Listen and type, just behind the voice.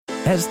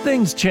As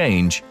things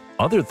change,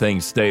 other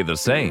things stay the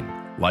same,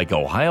 like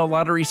Ohio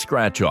Lottery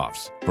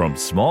scratch-offs. From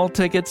small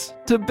tickets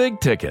to big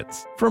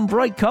tickets, from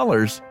bright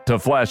colors to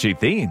flashy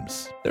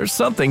themes. There's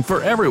something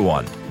for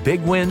everyone.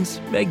 Big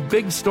wins make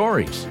big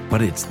stories,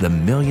 but it's the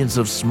millions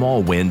of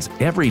small wins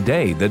every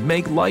day that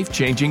make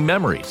life-changing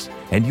memories.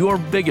 And your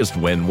biggest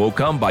win will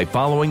come by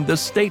following the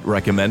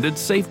state-recommended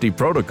safety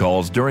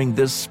protocols during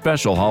this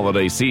special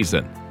holiday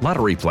season.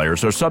 Lottery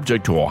players are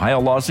subject to Ohio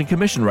laws and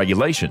commission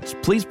regulations.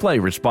 Please play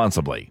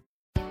responsibly.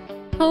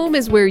 Home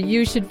is where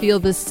you should feel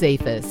the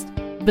safest,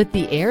 but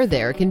the air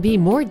there can be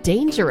more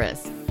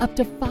dangerous, up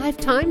to 5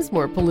 times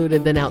more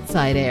polluted than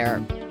outside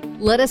air.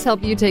 Let us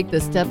help you take the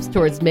steps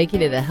towards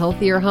making it a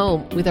healthier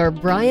home with our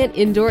Bryant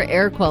Indoor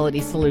Air Quality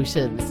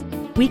Solutions.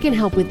 We can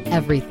help with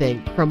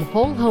everything from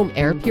whole home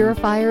air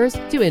purifiers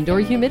to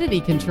indoor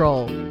humidity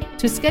control.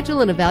 To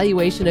schedule an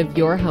evaluation of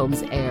your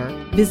home's air,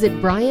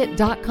 visit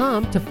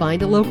Bryant.com to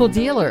find a local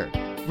dealer.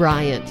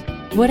 Bryant,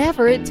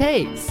 whatever it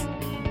takes.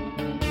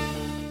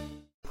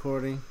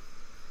 Recording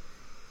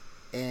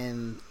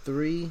in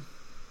 3,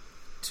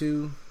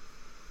 2,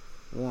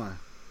 1.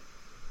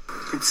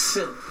 It's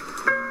silly.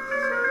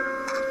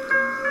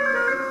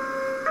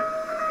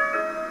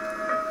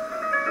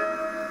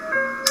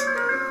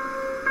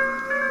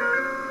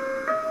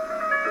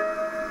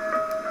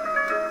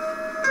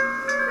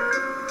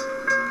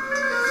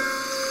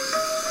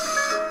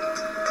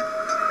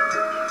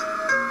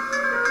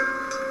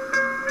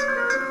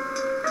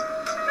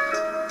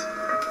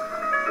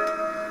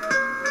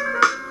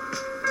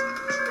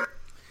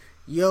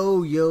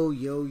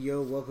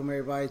 Yo, welcome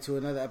everybody to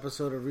another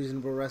episode of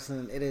Reasonable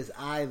Wrestling. It is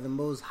I, the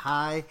Most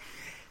High,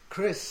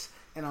 Chris,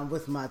 and I'm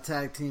with my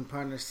tag team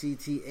partner,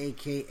 CT,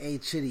 aka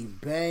Chidi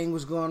Bang.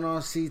 What's going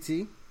on,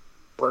 CT?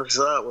 What's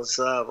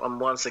up? I'm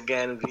once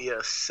again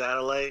via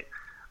satellite.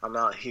 I'm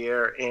out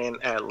here in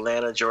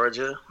Atlanta,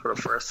 Georgia for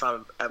the first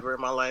time ever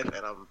in my life,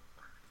 and I'm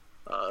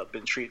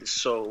been treated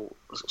so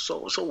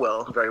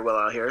well, very well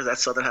out here. That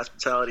Southern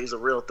hospitality is a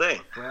real thing.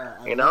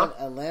 Yeah, you know,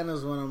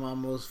 Atlanta's one of my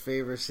most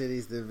favorite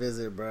cities to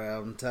visit, bro.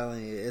 I'm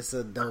telling you, it's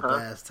a dope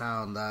ass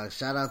town, dog.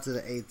 Shout out to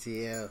the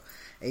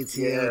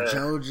ATL,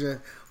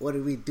 Georgia. What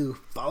did we do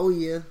for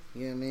you?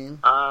 You know what I mean?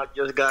 I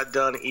just got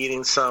done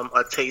eating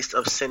a taste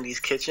of Cindy's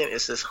Kitchen.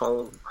 It's this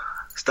home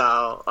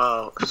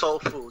style soul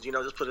food. You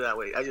know, just put it that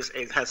way.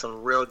 Had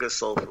some real good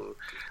soul food.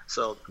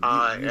 So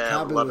I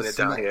am loving it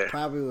down here.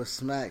 Probably was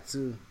smack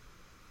too.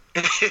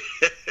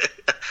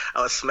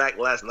 I was smacked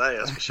last night,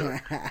 that's for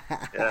sure.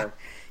 Yeah.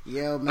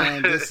 Yo,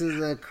 man, this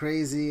is a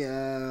crazy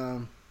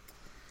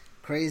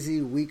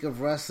week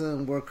of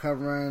wrestling. We're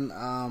covering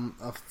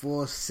a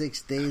full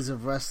 6 days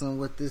of wrestling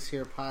with this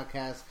here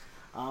podcast.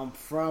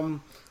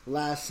 From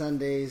last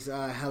Sunday's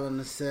Hell in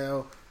a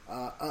Cell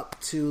up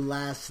to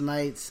last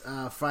night's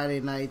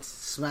Friday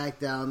night's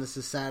SmackDown. This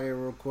is Saturday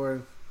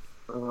recording.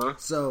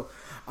 So,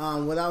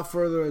 without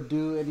further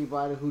ado,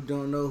 anybody who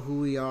don't know who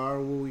we are,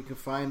 where we can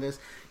find us,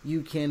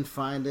 you can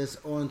find us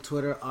on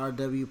Twitter,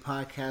 RW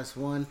Podcast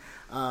 1.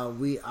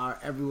 We are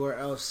everywhere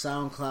else: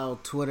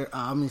 SoundCloud,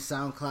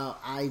 SoundCloud,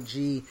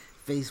 IG,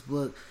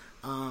 Facebook,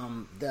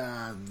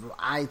 the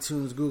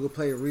iTunes, Google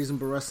Play,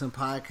 Reasonable Wrestling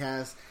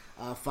Podcast.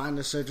 Find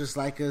us, search us,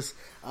 like us.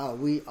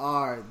 We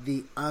are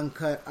the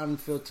uncut,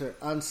 unfiltered,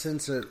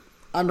 uncensored,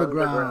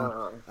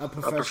 underground,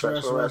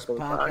 professional wrestling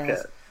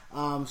podcast.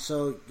 Just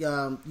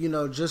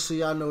so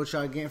y'all know what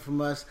y'all getting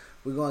from us,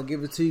 we're going to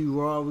give it to you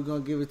raw, we're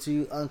going to give it to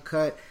you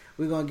uncut,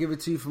 we're going to give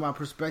it to you from our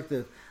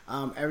perspective.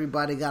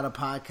 Everybody got a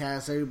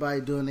podcast, everybody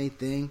doing their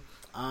thing,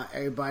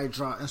 everybody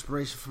draw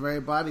inspiration from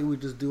everybody, we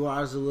just do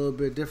ours a little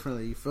bit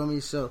differently, you feel me?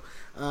 So,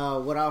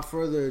 without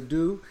further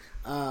ado,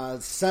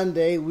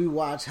 Sunday we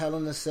watched Hell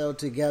in a Cell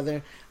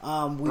together.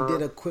 We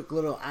did a quick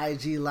little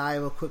IG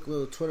live, a quick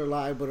little Twitter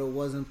live, but it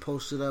wasn't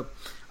posted up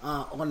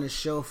on the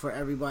show for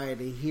everybody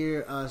to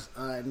hear us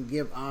and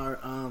give our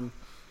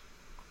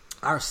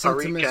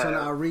sentiments on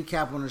our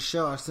recap on the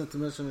show, our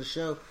sentiments on the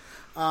show.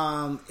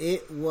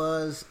 It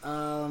was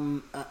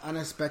an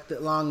unexpected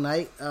long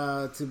night,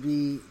 to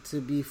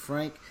be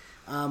frank.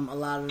 A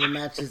lot of the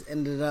matches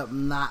ended up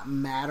not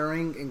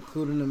mattering,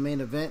 including the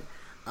main event.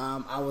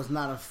 I was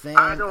not a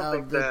fan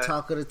of the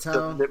talk of the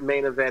town. The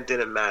main event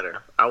didn't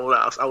matter. I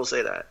will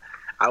say that.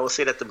 I will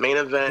say that the main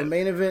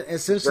event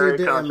essentially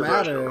didn't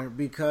matter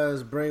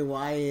because Bray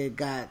Wyatt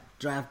got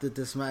drafted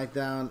to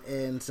SmackDown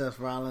and Seth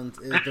Rollins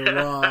is the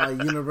Raw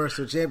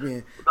Universal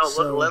Champion. No,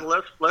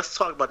 so, let's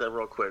talk about that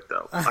real quick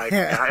though. Like,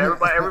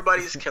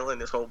 everybody's killing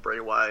this whole Bray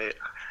Wyatt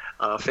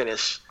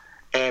finish,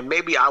 and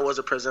maybe I was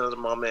a prisoner of the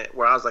moment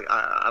where I was like,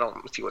 I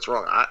don't see what's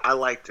wrong. I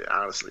liked it,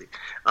 honestly.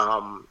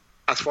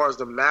 As far as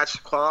the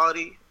match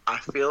quality, I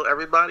feel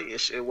everybody.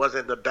 It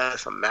wasn't the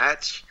best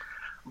match.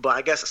 But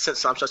I guess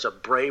since I'm such a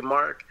Bray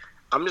mark,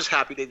 I'm just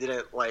happy they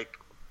didn't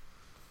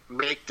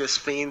make this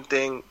Fiend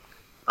thing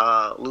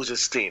lose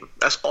its steam.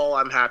 That's all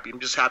I'm happy. I'm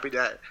just happy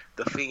that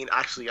the Fiend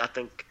actually, I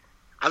think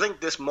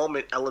this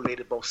moment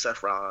elevated both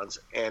Seth Rollins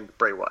and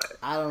Bray Wyatt.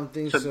 I don't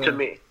think so. To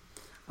me.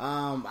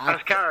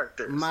 As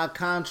characters. My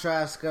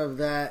contrast of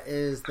that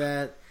is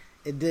that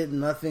it did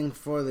nothing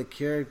for the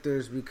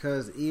characters,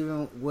 because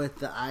even with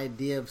the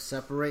idea of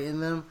separating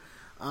them,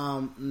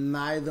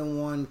 neither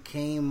one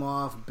came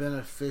off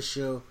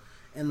beneficial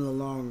in the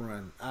long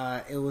run.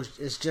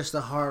 It's just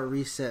a hard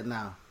reset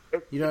now.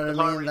 You know what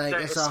I mean? Like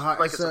it's a hard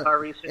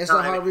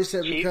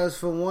reset because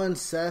for one,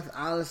 Seth,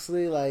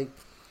 honestly, like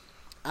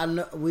I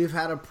know we've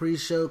had a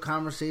pre-show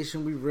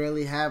conversation. We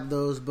rarely have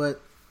those, but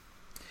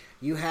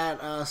you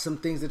had some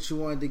things that you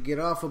wanted to get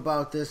off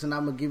about this, and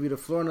I'm gonna give you the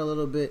floor in a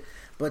little bit.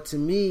 But to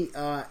me,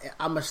 I'm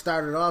gonna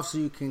start it off so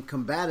you can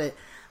combat it.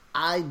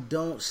 I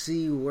don't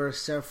see where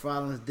Seth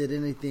Rollins did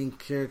anything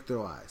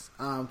character-wise,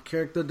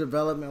 character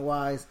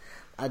development-wise.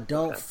 I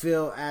don't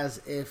feel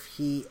as if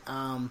he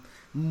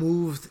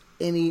moved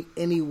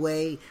any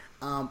way.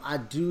 I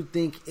do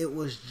think it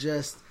was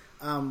just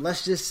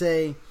let's just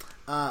say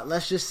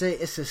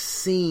it's a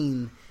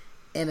scene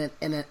in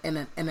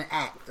an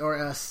act, or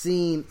a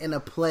scene in a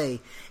play,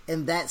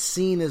 and that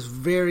scene is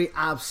very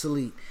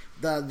obsolete.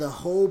 The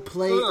whole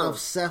play of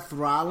Seth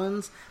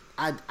Rollins,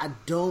 I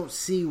don't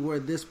see where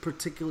this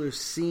particular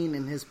scene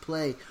in his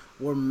play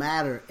will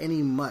matter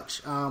any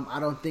much. I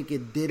don't think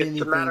it did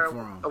anything for him. It's a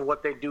matter of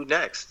what they do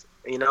next.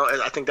 You know,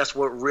 and I think that's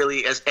what really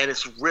is, and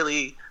it's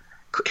really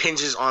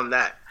hinges on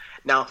that.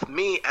 Now, for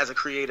me as a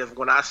creative,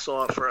 when I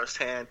saw it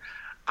firsthand,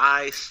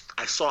 I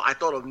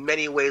thought of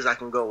many ways I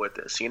can go with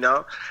this. You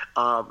know,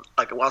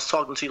 like while I was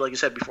talking to you, like you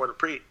said before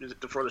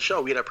the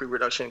show, we had a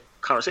pre-production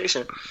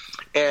conversation,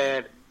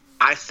 and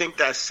I think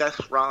that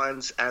Seth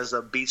Rollins as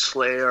a beat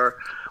slayer,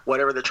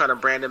 whatever they're trying to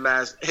brand him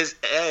as, his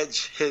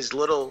edge, his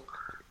little,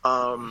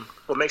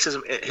 what makes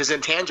his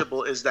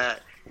intangible is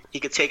that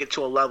he could take it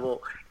to a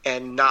level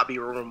and not be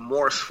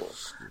remorseful.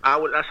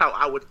 That's how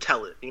I would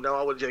tell it. You know,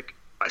 I would like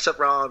Seth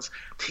Rollins.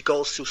 He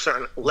goes to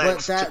certain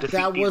lengths to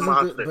defeat these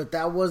monsters. But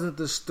that wasn't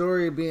the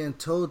story being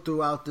told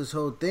throughout this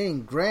whole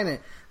thing. Granted,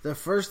 the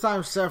first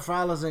time Seth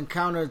Rollins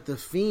encountered the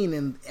Fiend,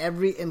 and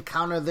every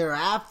encounter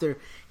thereafter,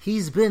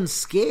 he's been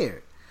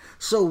scared.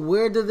 So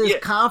where did this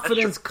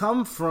confidence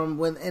come from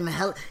when in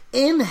Hell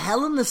in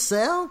a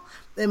Cell?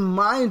 And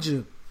mind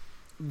you,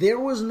 there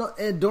was no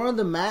during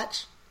the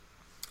match.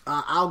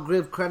 I'll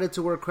give credit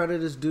to where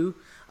credit is due.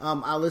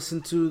 I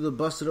listened to the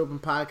Busted Open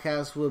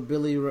podcast with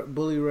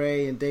Bully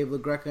Ray and Dave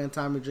LaGreca and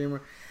Tommy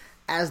Dreamer.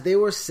 As they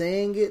were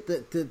saying it,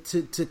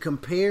 to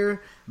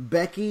compare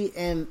Becky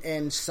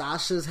and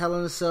Sasha's Hell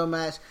in a Cell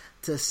match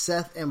to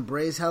Seth and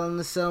Bray's Hell in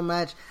a Cell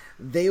match,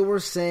 they were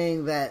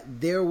saying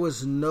that there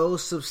was no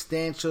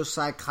substantial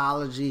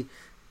psychology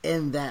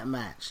in that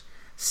match.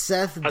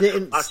 Seth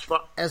didn't.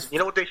 You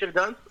know what they should have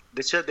done?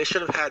 They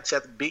should have had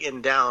Seth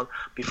beaten down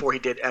before he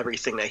did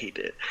everything that he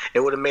did. It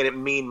would have made it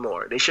mean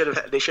more. They should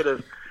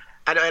have.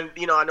 And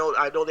you know, I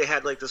know they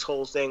had like this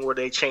whole thing where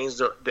they changed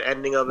the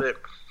ending of it,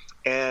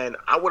 and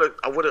I would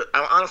have.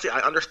 Honestly, I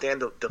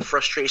understand the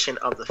frustration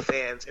of the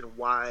fans and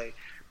why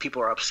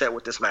people are upset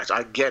with this match.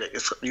 I get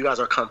it. You guys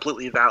are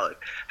completely valid.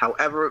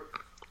 However,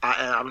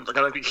 I'm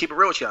gonna keep it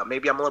real with you.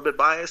 Maybe I'm a little bit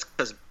biased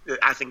because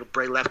I think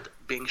Bray left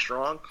being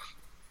strong.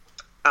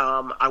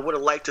 I would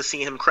have liked to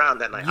see him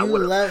crowned that night.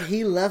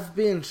 He left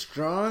being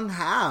strong?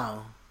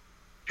 How?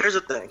 Here's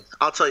the thing.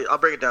 I'll tell you. I'll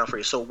break it down for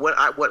you. So when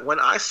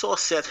I saw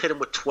Seth hit him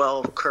with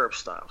 12 curb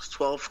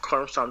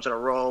stomps in a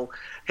row,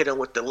 hit him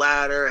with the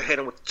ladder, hit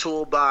him with the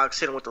toolbox,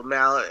 hit him with the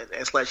mallet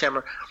and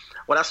sledgehammer.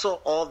 When I saw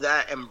all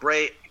that and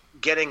Bray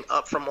getting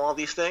up from all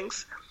these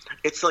things,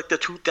 it's like the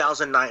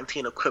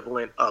 2019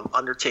 equivalent of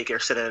Undertaker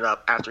setting it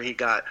up after he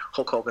got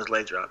Hulk Hogan's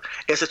leg drop.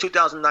 It's a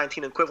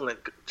 2019 equivalent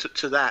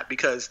to that,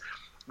 because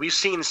we've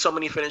seen so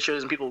many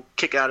finishers and people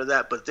kick out of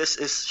that, but this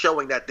is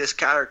showing that this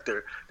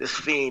character, this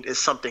Fiend, is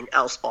something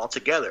else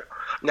altogether.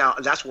 Now,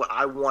 that's what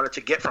I wanted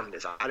to get from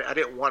this. I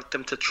didn't want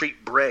them to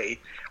treat Bray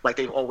like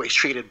they've always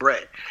treated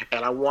Bray,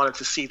 and I wanted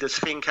to see this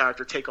Fiend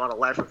character take on a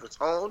life of its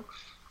own,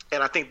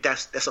 and I think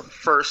that's a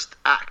first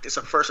act. It's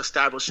a first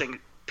establishing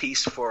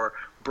piece for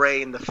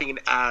Bray and the Fiend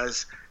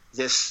as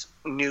this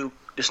new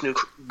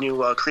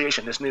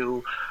creation, this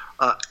new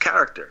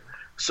character.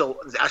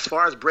 So as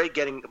far as Bray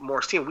getting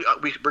more steam,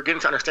 we're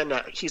getting to understand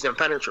that he's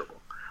impenetrable.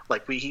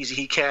 Like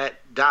he can't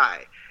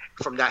die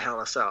from that Hell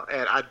in a Cell.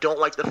 And I don't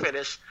like the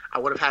finish. I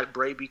would have had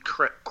Bray be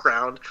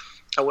crowned.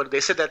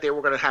 They said that they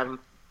were going to have him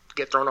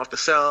get thrown off the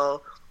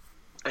cell,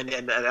 and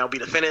that'll be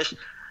the finish.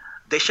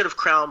 They should have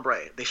crowned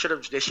Bray. They should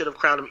have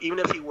crowned him, even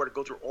if he were to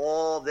go through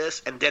all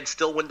this and then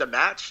still win the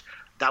match.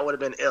 That would have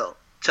been ill.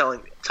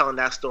 Telling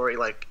that story,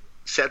 like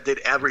Seth did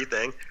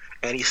everything,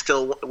 and he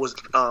still was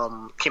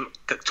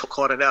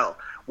caught an L.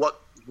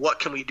 What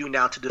can we do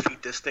now to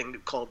defeat this thing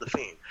called the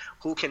Fiend?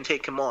 Who can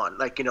take him on?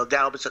 Like, you know,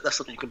 that's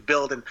something you can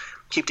build and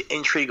keep the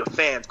intrigue of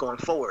fans going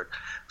forward.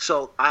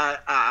 So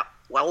I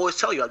always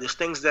tell you, there's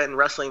things that in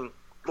wrestling.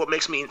 What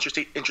makes me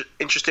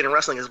interested in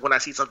wrestling is when I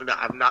see something that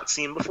I've not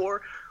seen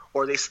before,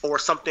 or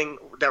something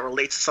that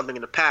relates to something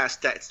in the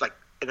past that's like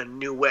in a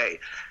new way.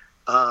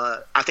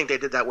 I think they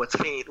did that with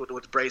Fiend,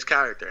 with Bray's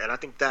character, and I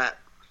think that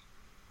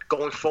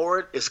going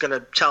forward is going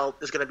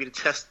to be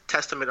the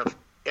testament of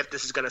if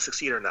this is going to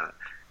succeed or not.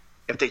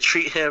 If they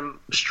treat him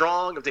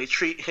strong, if they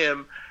treat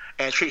him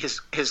and treat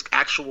his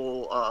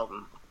actual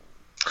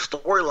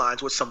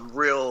storylines with some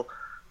real,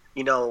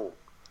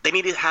 they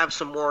need to have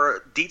some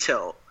more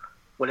detail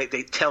when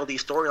they tell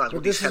these storylines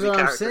with these heavy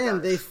character guys. This is what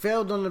I'm saying. They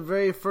failed on the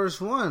very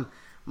first one.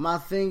 My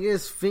thing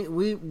is,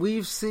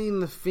 we've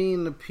seen The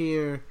Fiend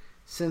appear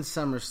since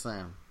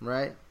SummerSlam,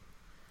 right?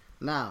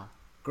 Now,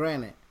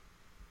 granted,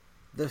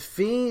 The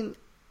Fiend,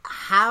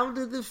 how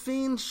did The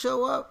Fiend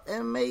show up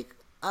and make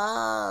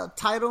a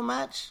title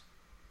match?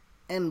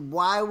 And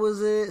why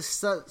was it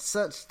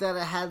such that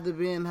it had to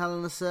be in Hell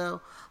in a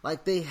Cell?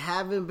 Like, they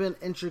haven't been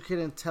intricate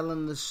in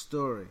telling the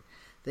story.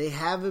 They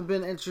haven't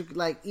been intricate.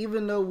 Like,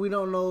 even though we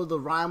don't know the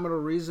rhyme or the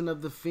reason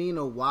of The Fiend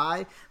or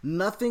why,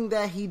 nothing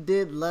that he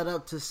did led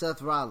up to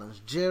Seth Rollins,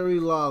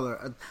 Jerry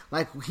Lawler.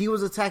 Like, he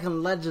was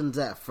attacking legends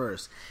at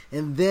first.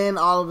 And then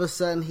all of a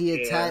sudden he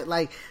attacked.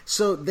 Like,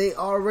 so they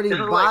already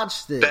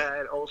botched it.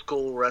 Bad old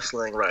school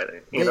wrestling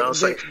writing. They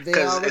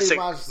already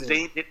botched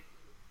it.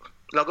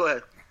 No, go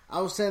ahead. I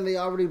was saying they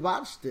already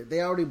botched it.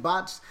 They already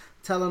botched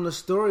telling the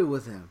story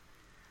with him.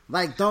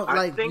 Like,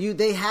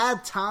 they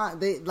had time.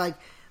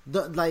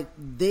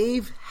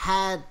 They've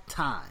had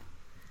time.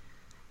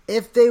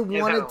 If they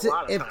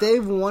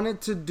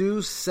wanted to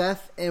do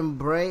Seth and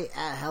Bray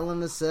at Hell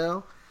in a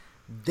Cell,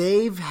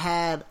 they've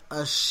had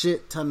a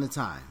shit ton of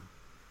time.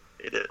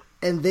 They did.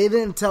 And they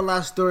didn't tell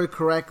our story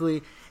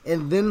correctly.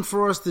 And then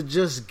for us to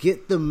just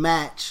get the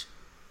match,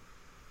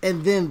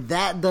 and then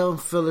that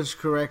don't finish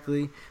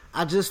correctly,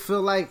 I just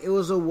feel like it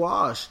was a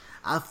wash.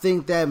 I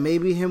think that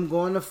maybe him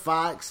going to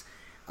Fox,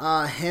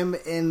 him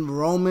and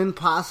Roman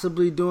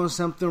possibly doing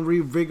something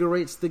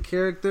revigorates the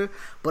character.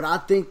 But I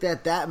think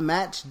that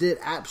match did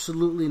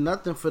absolutely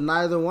nothing for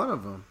neither one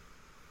of them.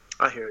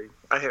 I hear you.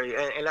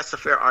 And that's a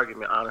fair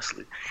argument,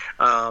 honestly.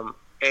 And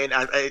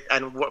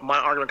what my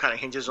argument kind of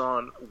hinges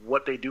on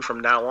what they do from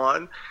now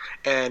on.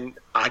 And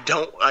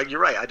you're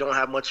right, I don't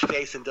have much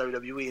faith in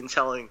WWE in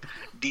telling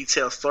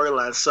detailed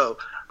storylines. So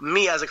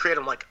me as a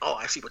creator, I'm like, oh,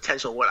 I see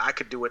potential what I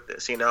could do with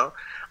this,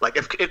 Like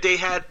if they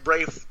had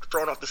Bray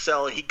thrown off the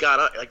cell and he got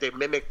up, like they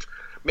mimicked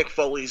Mick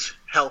Foley's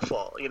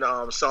Hellfall,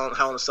 selling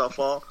Hell in a Cell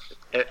fall.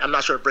 And I'm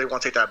not sure if Bray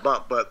won't take that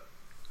bump, but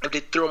if they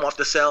threw him off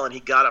the cell and he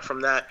got up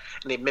from that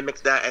and they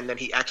mimicked that and then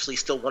he actually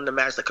still won the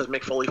match because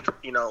Mick Foley,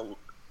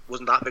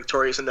 was not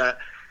victorious in that,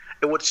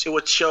 it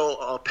would show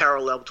a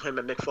parallel between him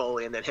and Mick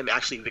Foley, and then him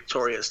actually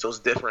victorious. So it's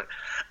different.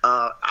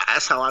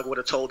 That's how I would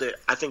have told it.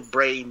 I think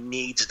Bray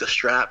needs the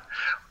strap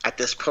at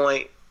this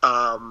point,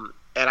 and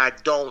I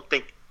don't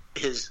think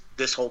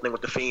this whole thing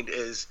with the Fiend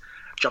is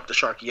jump the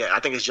shark yet. I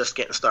think it's just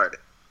getting started.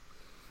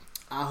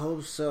 I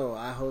hope so.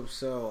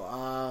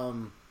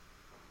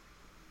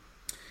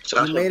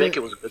 Josh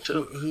Bacon was good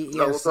too.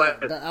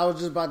 I was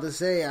just about to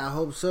say I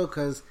hope so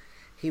because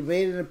he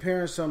made an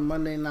appearance on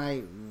Monday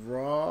Night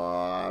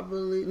Raw, I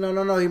believe.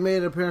 No. He made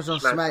an appearance on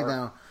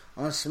SmackDown.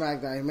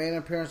 He made an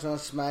appearance on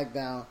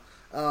SmackDown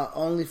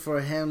only for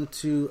him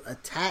to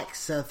attack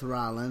Seth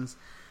Rollins,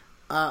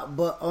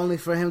 but only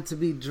for him to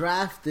be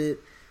drafted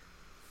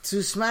to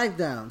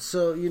SmackDown.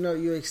 So,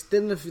 you're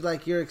extending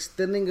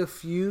a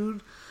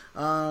feud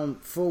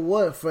for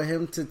what? For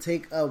him to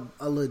take a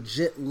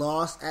legit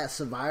loss at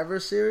Survivor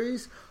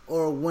Series?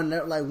 Or when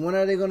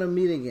are they going to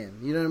meet again?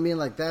 You know what I mean?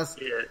 Like that's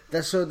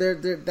so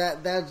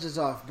that's just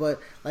off. But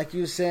like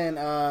you were saying,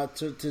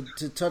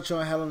 to touch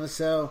on Hell in a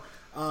Cell,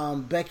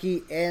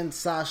 Becky and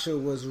Sasha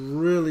was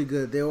really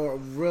good. They were a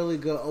really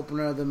good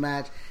opener of the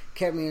match.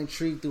 Kept me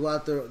intrigued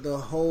throughout the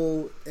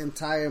whole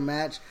entire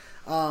match.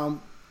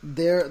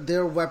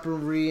 Their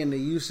weaponry and the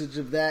usage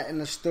of that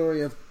and the story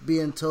of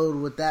being told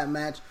with that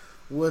match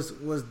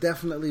was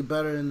definitely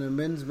better than the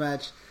men's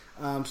match.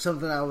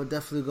 Something I would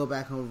definitely go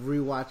back and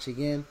rewatch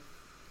again.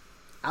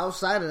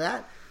 Outside of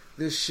that,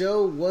 the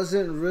show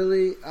wasn't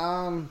really,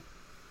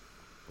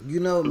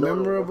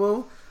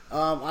 memorable.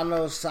 I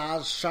know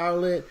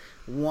Charlotte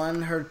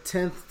won her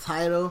 10th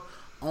title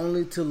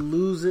only to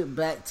lose it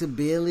back to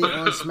Bayley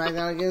on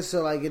SmackDown again.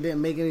 So it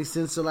didn't make any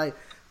sense. So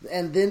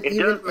and then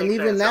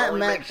even that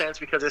match makes sense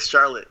because it's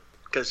Charlotte.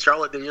 Because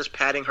Charlotte, they're just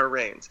padding her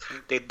reigns.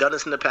 They've done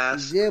this in the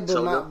past. Yeah,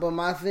 but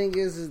my thing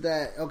is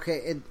that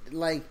okay,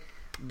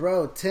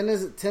 bro, 10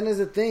 is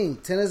a thing.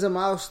 10 is a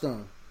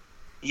milestone.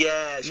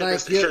 Yeah, you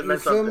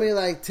feel me?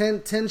 Like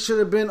 10 should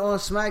have been on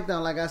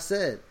SmackDown. Like I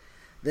said,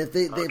 if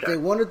they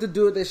wanted to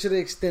do it, they should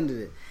have extended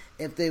it.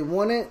 If they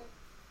wanted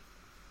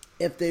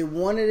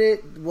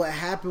it, what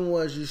happened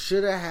was you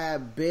should have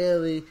had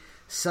Bayley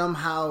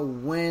somehow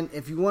win.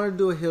 If you want to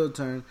do a heel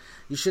turn,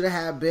 you should have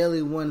had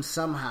Bayley win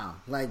somehow.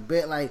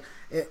 Maybe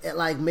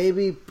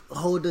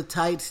hold the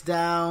tights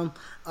down.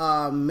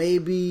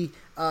 Maybe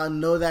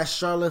know that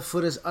Charlotte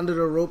foot is under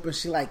the rope and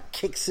she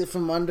kicks it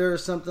from under or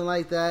something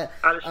like that.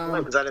 How did she win?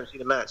 Because I didn't see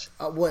the match.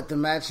 What, the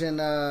match on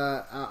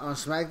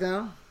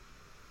SmackDown?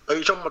 Are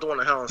you talking about the one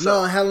in Hell in a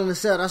Cell? No, Hell in a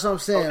Cell. That's what I'm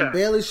saying. Okay.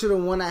 Bayley should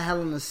have won that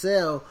Hell in a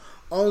Cell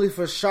only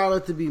for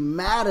Charlotte to be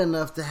mad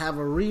enough to have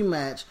a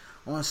rematch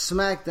on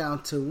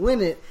SmackDown to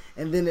win it,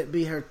 and then it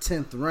be her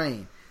 10th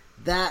reign.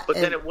 Then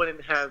it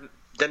wouldn't have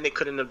then they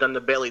couldn't have done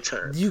the Bailey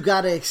turn. You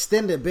got to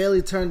extend it.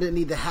 Bailey turn didn't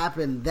need to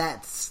happen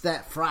that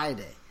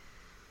Friday.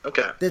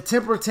 Okay. The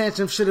temper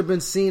tantrum should have been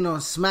seen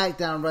on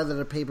SmackDown rather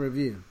than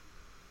pay-per-view.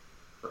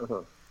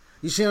 Uh-huh.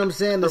 You see what I'm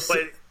saying?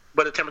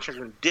 But the temper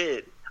tantrum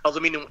did. I was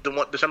meaning the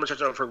temper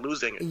tantrum for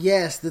losing it.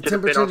 Yes, the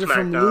temper tantrum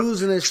from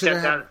losing it should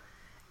have.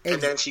 And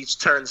then she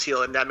turns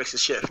heel, and that makes a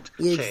shift.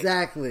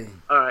 Exactly.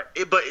 All right,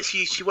 but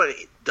she went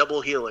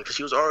double healing because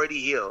she was already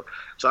healed.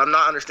 So I'm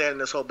not understanding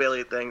this whole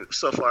Bailey thing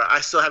so far.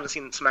 I still haven't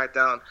seen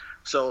SmackDown,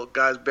 so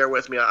guys, bear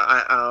with me.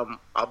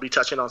 I'll be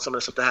touching on some of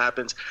the stuff that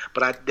happens,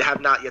 but I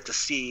have not yet to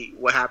see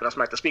what happened on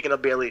SmackDown. Speaking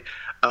of Bailey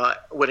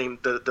winning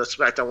the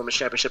SmackDown Women's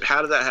Championship,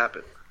 how did that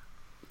happen?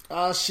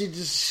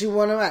 She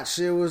won a match.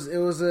 It was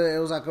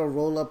like a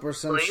roll up or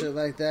some shit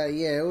like that.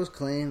 Yeah, it was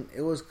clean.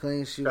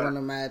 She won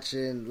a match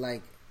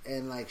in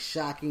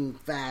shocking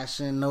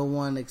fashion. No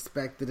one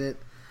expected it.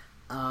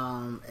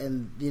 But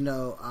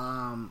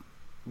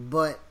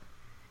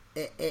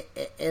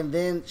and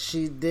then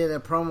she did a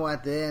promo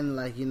at the end,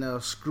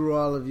 screw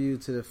all of you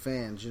to the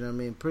fans. You know what I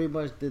mean? Pretty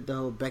much did the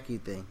whole Becky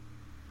thing.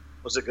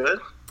 Was it good?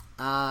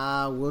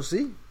 We'll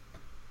see.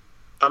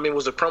 I mean,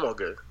 was the promo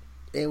good?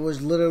 It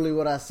was literally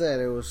what I said.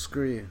 It was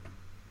screw you.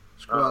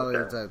 Screw all of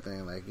you type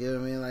thing. You know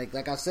what I mean?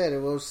 Like I said,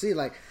 we'll see.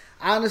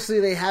 Honestly,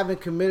 they haven't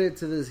committed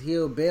to this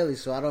heel Bailey,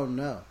 so I don't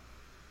know.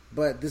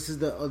 But this is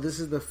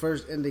the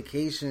first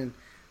indication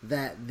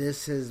that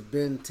this has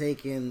been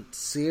taken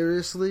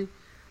seriously.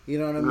 You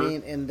know what I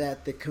mean? And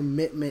that the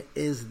commitment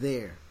is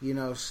there.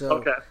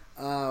 So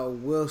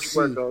we'll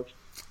see.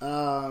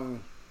 I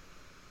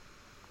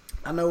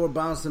know we're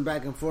bouncing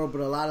back and forth,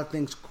 but a lot of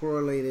things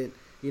correlated,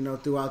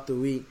 throughout the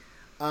week.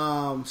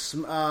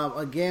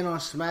 Again on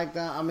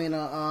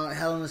SmackDown,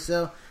 Hell in a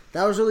Cell.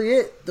 That was really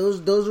it. Those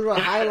were the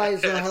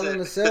highlights on Hell in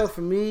a Cell for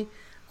me.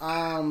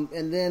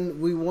 And then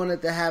we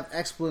wanted to have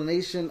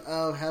explanation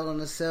of Hell in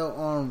a Cell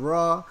on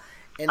Raw,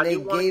 and they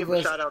gave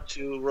us. I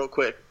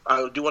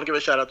do want to give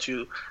a shout out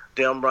to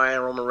Daniel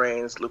Bryan, Roman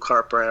Reigns, Luke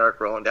Harper, and Eric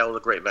Rowan. That was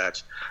a great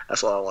match.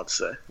 That's all I want to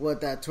say.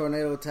 What, that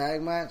tornado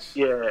tag match?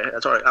 Yeah,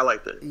 that's all right. I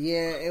liked it.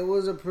 Yeah, it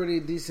was a pretty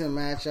decent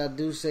match. I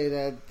do say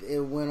that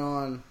it went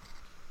on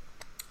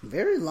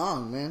very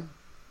long, man.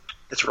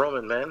 It's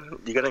Roman, man.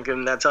 You gotta give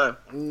him that time.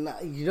 No,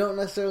 you don't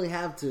necessarily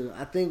have to.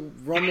 I think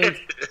some of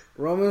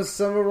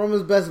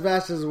Roman's best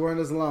matches weren't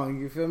as long.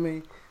 You feel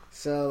me?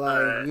 So,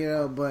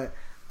 but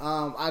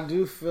I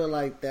do feel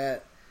like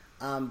that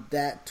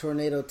that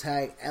tornado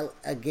tag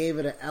gave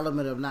it an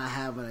element of not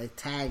having a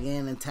tag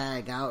in and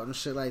tag out and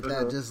shit like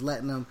that. Just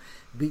letting them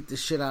beat the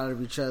shit out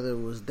of each other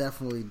was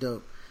definitely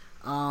dope.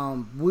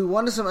 We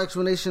wanted some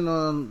explanation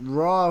on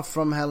Raw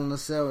from Hell in a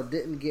Cell. It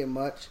didn't get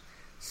much.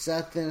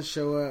 Seth didn't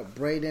show up.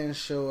 Bray didn't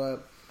show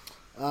up.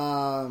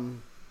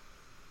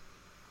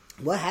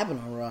 What happened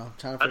on Raw?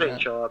 I didn't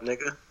show up,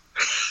 nigga.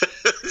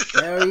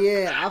 Hell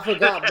yeah. I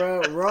forgot,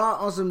 bro. Raw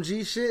on some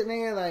G shit,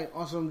 nigga.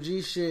 On some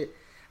G shit.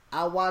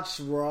 I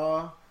watched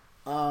Raw,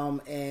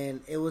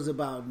 and it was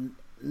about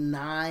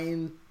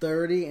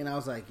 9:30, and I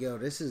was like, yo,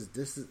 this is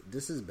bad.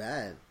 This is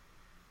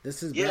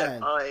bad. Yeah,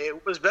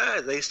 it was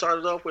bad. They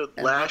started off with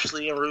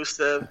Lashley and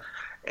Rusev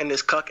and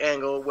this cuck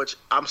angle, which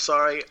I'm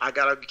sorry, I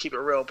gotta keep it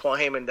real. Paul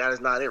Heyman, that is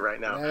not it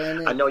right now.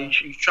 I know you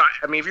try.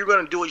 I mean, if you're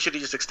gonna do it, you should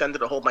have just extended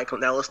the whole Michael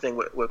Nellis thing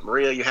with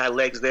Maria. You had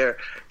legs there.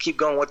 Keep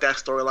going with that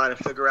storyline and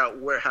figure out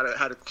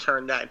how to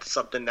turn that into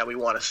something that we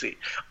want to see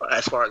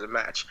as far as a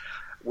match.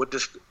 With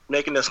this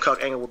making this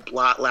cuck angle with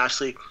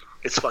Lashley,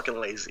 it's fucking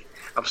lazy.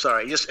 I'm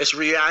sorry. It's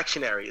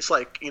reactionary. It's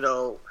like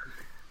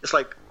it's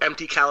like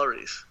empty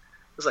calories.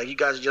 It's like you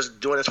guys are just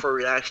doing this for a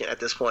reaction at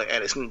this point,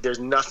 and there's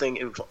nothing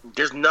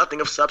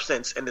of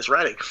substance in this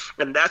writing,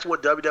 and that's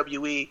what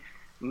WWE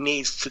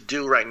needs to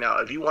do right now.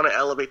 If you want to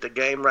elevate the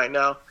game right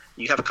now,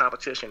 you have a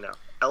competition now.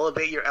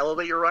 Elevate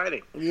your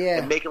writing,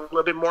 and make it a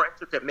little bit more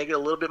intricate, make it a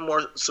little bit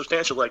more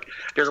substantial. Like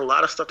there's a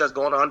lot of stuff that's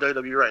going on in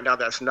WWE right now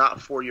that's not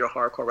for your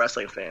hardcore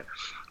wrestling fan.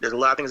 There's a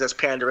lot of things that's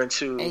pandering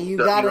to, and you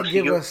gotta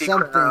give us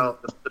something.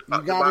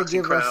 You gotta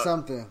give us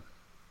something.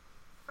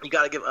 You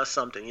got to give us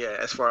something, yeah.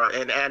 As far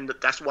and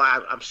that's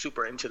why I'm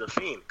super into the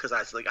Fiend, because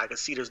I can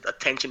see there's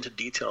attention to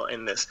detail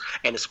in this,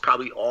 and it's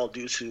probably all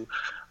due to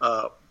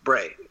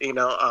Bray,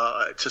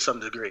 to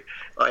some degree,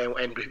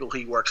 and people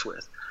he works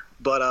with.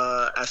 But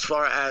as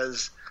far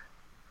as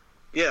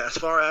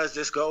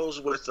this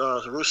goes with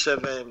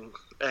Rusev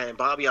and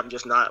Bobby, I'm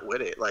just not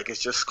with it. Like,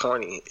 it's just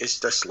corny. It's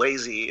just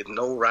lazy.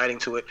 No writing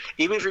to it.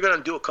 Even if you're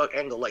gonna do a cuck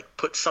angle, like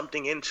put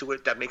something into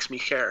it that makes me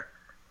care.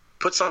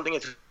 Put something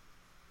into.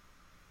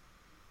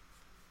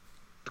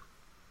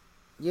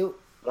 You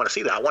want to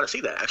see that? I want to see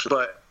that, actually.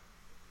 But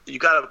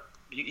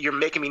you're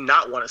making me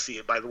not want to see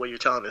it by the way you're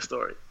telling this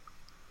story.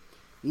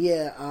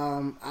 Yeah,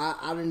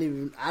 I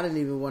didn't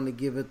even want to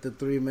give it the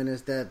 3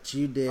 minutes that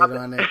you did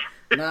on it.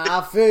 Nah,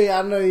 I feel you.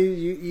 I know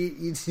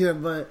you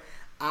did, but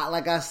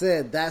like I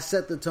said, that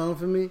set the tone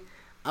for me.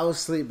 I was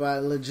asleep by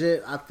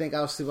legit. I think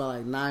I was asleep by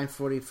like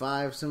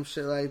 9:45, some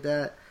shit like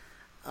that.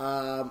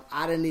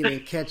 I didn't even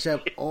catch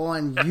up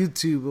on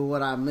YouTube with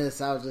what I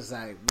missed. I was just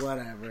like,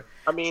 whatever.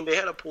 I mean, they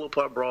had a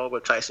pull-apart brawl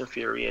with Tyson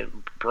Fury and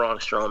Braun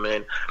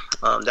Strowman.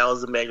 That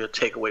was the major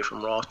takeaway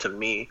from Raw to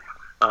me.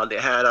 They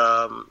had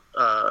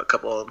a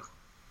couple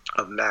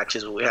of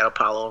matches. We had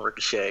Apollo and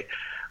Ricochet,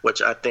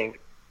 which I think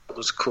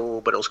was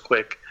cool, but it was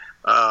quick.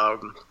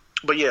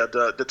 But yeah,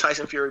 the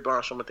Tyson Fury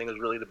Braun Strowman thing is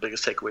really the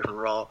biggest takeaway from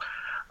Raw.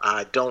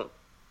 I don't,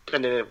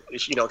 and then it,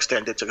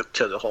 extended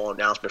to the whole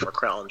announcement for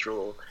Crown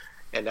Jewel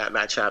and that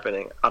match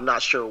happening. I'm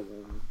not sure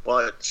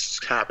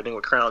what's happening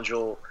with Crown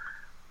Jewel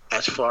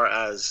as far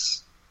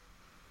as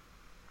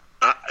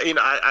I'll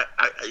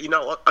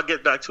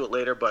get back to it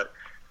later, but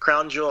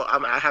Crown Jewel,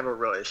 I have a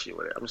real issue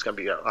with it. I'm just gonna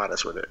be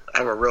honest with it. I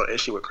have a real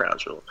issue with Crown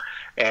Jewel,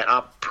 and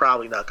I'm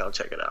probably not gonna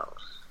check it out.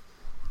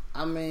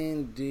 I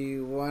mean, do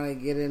you want to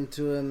get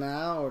into it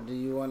now, or do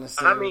you want to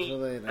save it for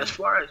later? As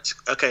far as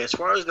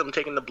them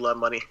taking the blood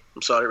money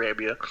from Saudi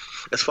Arabia,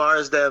 as far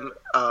as them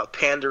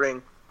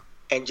pandering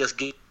and just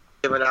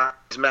giving out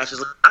his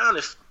matches, I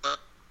understand.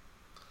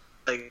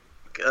 Like,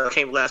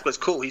 Cain Velasquez,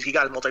 cool. He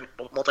got a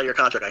multi-year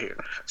contract out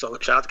here. So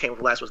shout out to Cain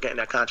Velasquez getting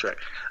that contract.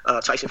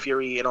 Tyson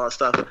Fury and all that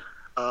stuff.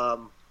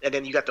 And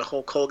then you got the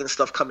whole Hogan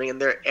stuff coming in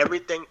there.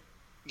 Everything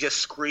just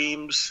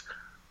screams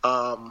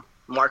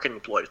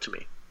marketing ploy to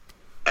me.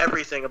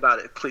 Everything about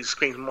it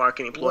screams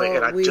marketing ploy,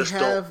 and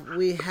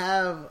We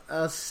have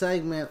a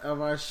segment of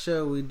our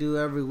show we do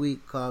every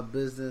week called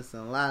Business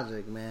and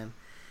Logic, man.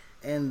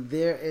 And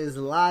there is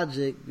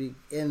logic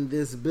in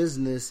this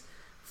business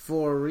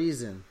for a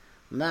reason.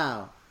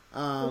 Now,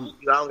 I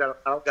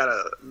don't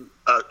gotta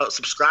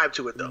subscribe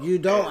to it though. You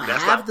don't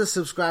have to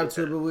subscribe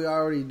to it, but we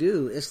already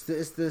do. It's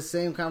the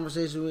same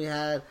conversation we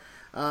had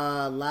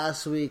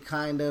last week,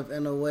 kind of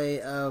in a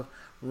way of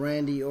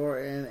Randy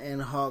Orton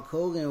and Hulk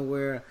Hogan,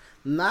 where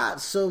not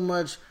so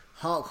much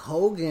Hulk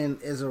Hogan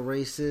is a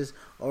racist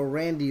or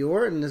Randy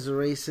Orton is a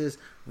racist.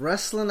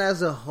 Wrestling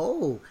as a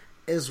whole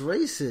is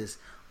racist.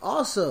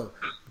 Also,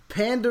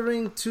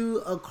 pandering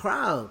to a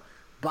crowd.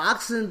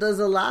 Boxing does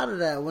a lot of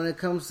that when it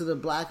comes to the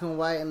black and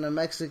white and the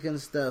Mexican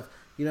stuff.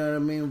 You know what I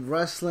mean?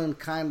 Wrestling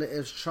kind of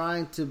is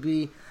trying to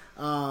be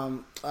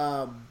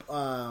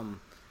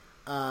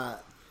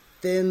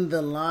thin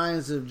the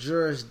lines of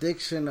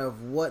jurisdiction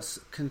of what's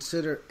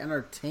considered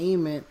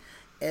entertainment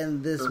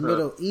in this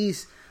Middle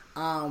East.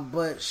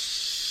 But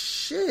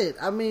shit,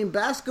 I mean,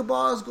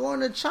 basketball is going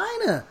to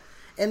China,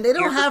 and they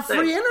don't have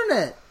free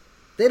internet.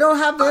 They don't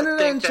have the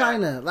internet in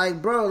China.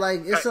 Like, bro,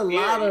 like, it's a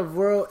lot of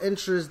world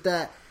interest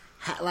that,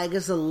 like,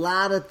 it's a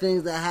lot of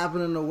things that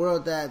happen in the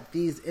world that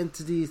these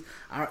entities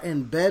are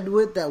in bed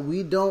with that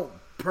we don't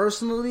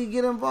personally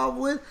get involved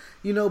with,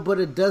 but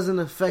it doesn't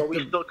affect. But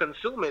we still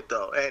consume it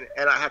though,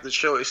 and I have the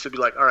choice to be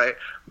like, all right,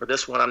 for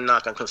this one, I'm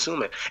not gonna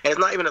consume it. And it's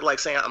not even like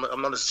saying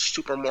I'm on a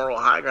super moral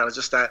high ground. It's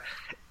just that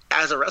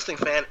as a wrestling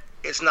fan,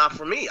 it's not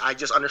for me. I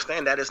just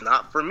understand that it's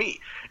not for me.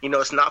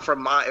 It's not for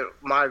my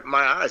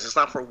eyes. It's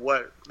not for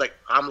what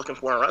I'm looking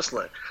for in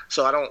wrestling.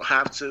 So I don't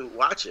have to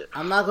watch it.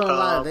 I'm not gonna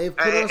lie. They've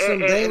put on some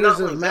bangers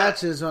of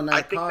matches on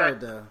that card,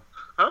 though.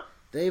 Huh?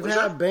 They've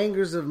had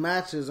bangers of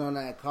matches on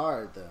that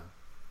card, though.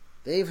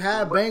 They've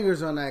had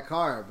bangers on that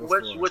card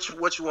before.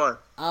 Which one?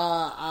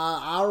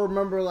 I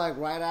remember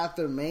right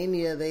after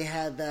Mania, they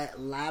had that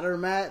ladder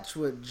match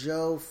with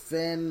Joe,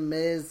 Finn,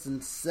 Miz,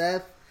 and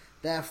Seth.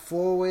 That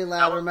 4-way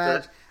ladder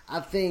match. Good. I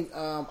think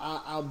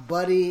our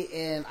Buddy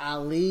and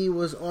Ali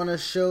was on a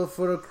show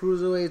for the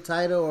Cruiserweight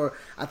title, or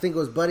I think it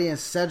was Buddy and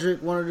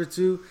Cedric, one of the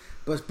two.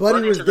 But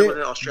Buddy was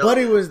there.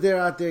 Buddy was there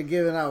out there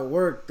giving out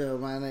work, though,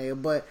 my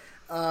nigga. But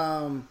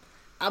I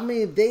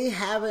mean, they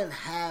haven't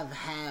had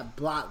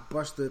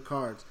blockbuster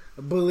cards.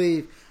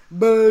 Believe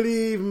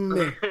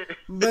me,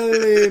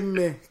 believe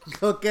me.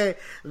 Okay,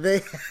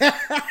 they.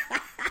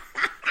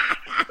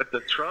 But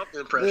the Trump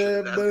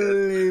impression.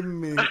 Believe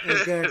me.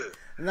 Okay.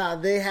 Nah,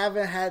 they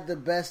haven't had the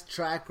best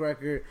track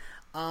record.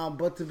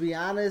 But to be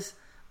honest,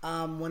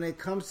 when it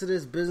comes to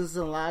this business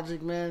and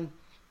logic, man,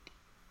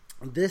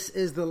 this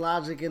is the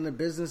logic in the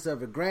business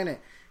of it. Granted,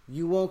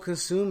 you won't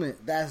consume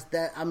it. That's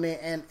that. I mean,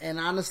 and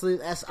honestly,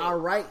 that's our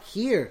right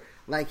here.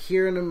 Like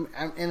here in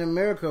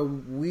America,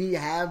 we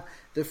have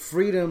the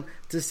freedom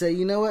to say,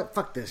 you know what,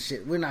 fuck this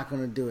shit. We're not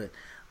going to do it.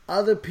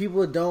 Other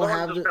people don't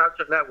have the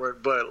Cartoon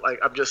Network, but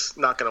I'm just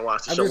not going to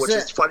watch the show, which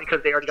is funny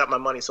because they already got my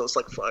money, so it's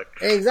like fuck.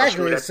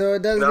 Exactly. So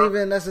it doesn't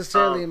even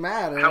necessarily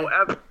matter.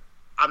 However,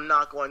 I'm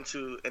not going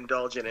to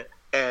indulge in it,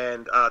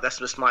 and that's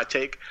just my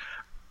take.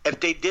 If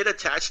they did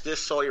attach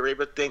this Saudi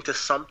Arabia thing to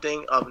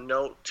something of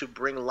note to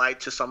bring light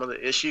to some of the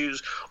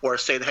issues, or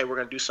say that, hey, we're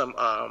going to do some,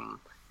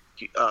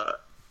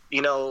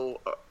 because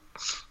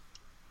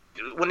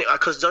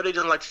Saudi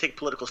doesn't like to take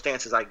political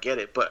stances, I get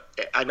it, but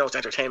I know it's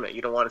entertainment.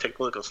 You don't want to take a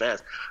political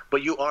stance,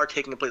 but you are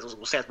taking a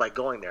political stance by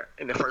going there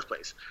in the first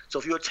place. So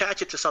if you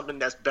attach it to something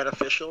that's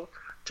beneficial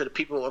to the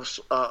people of,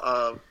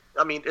 I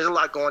mean, there's a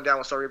lot going down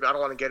with Saudi Arabia. I don't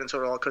want to get into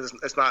it all because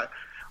it's not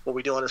what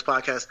we do on this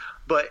podcast.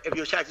 But if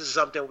you're attracted to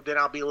something, then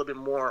I'll be a little bit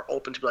more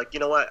open to be like, you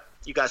know what,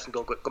 you guys can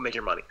go make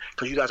your money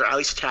because you guys are at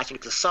least attaching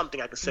it to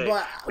something. I can say,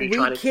 but we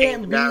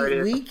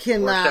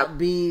cannot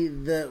be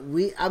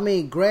the. I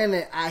mean,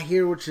 granted, I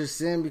hear what you're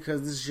saying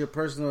because this is your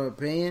personal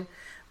opinion,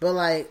 but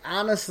like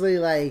honestly,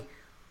 like.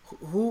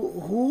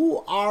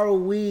 Who are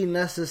we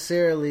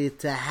necessarily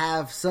to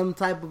have some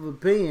type of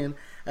opinion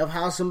of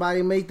how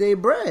somebody make their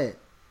bread?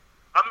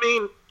 I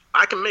mean,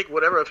 I can make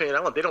whatever opinion I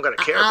want. They don't got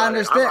to care about it. I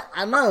understand.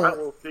 I know. I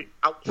will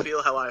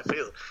feel how I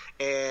feel,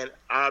 and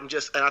I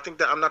think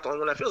that I'm not the only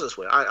one that feels this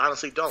way. I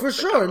honestly don't. For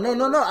sure.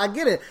 No. I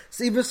get it.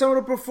 So even some of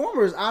the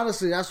performers,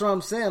 honestly, that's what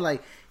I'm saying.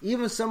 Like,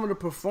 even some of the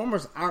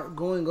performers aren't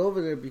going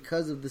over there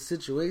because of the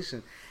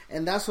situation,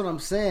 and that's what I'm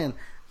saying.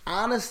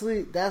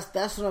 Honestly, that's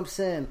what I'm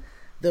saying.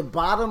 The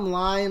bottom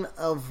line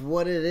of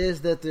what it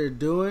is that they're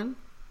doing,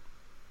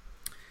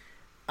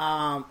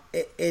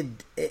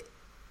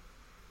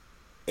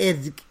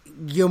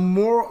 you're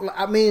more.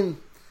 I mean,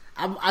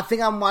 I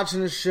think I'm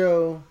watching a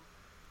show.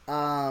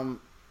 I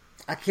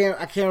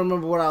can't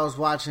remember what I was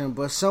watching,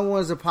 but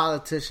someone's a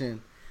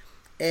politician,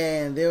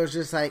 and they was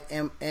just like,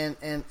 and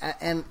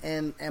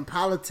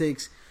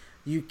politics,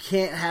 you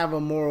can't have a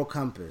moral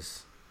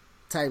compass,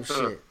 type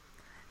shit.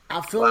 I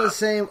feel the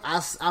same.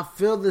 I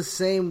feel the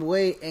same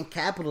way in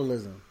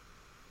capitalism.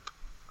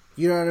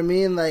 You know what I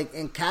mean? Like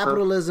in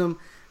capitalism,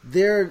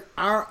 there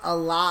aren't a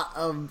lot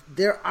of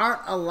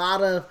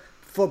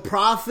for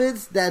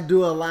profits that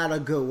do a lot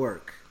of good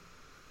work.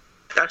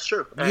 That's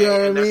true. You know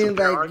what I mean?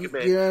 Like you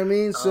know what I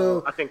mean?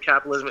 So I think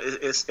capitalism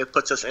it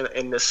puts us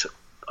in this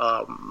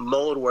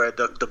mode where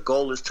the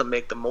goal is to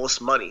make the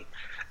most money.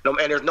 And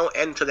there's no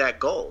end to that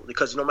goal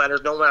because no matter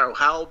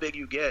how big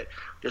you get,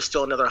 there's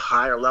still another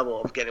higher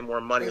level of getting more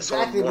money.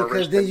 Exactly,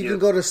 because then you can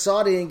go to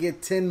Saudi and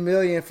get $10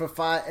 million for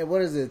 5.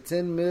 What is it?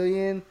 $10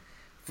 million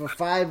for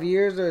 5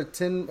 years or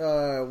 10?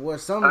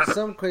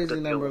 Some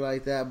crazy number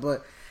like that.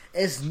 But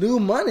it's new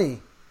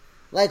money.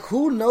 Like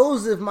who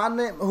knows if my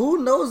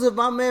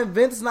man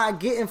Vince not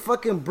getting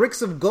fucking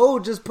bricks of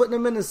gold, just putting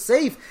them in the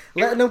safe,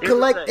 letting them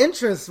collect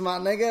interest, my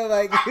nigga.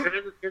 Like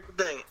here's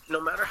the thing: no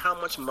matter how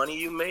much money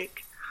you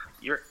make,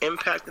 your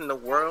impact in the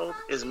world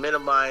is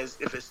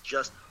minimized if it's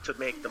just to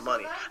make the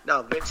money.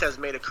 Now, Vince has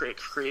made a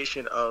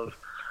creation of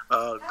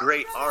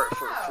great art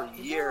for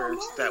years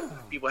that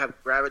people have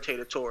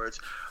gravitated towards.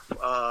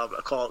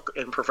 Called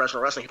in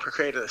professional wrestling, he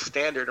created a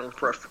standard in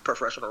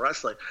professional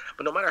wrestling.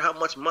 But no matter how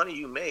much money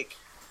you make,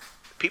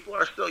 people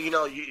are still,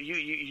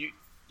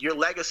 your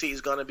legacy is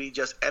going to be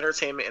just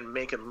entertainment and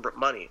making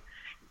money.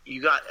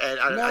 You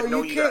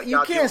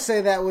can't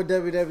say that with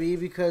WWE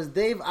because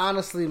they've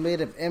honestly made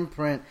an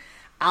imprint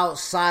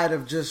outside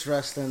of just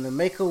wrestling. The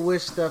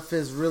Make-A-Wish stuff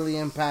is really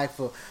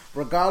impactful.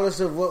 Regardless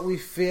of what we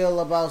feel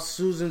about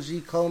Susan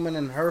G. Komen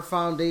and her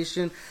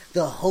foundation,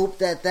 the hope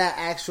that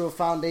actual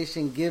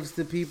foundation gives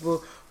to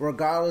people,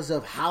 regardless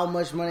of how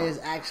much money is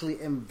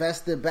actually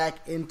invested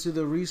back into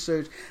the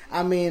research.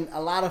 I mean,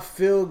 a lot of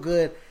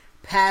feel-good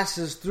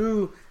passes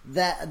through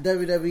that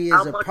WWE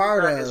is a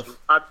part of.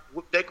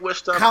 Make-A-Wish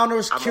stuff.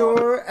 Counters,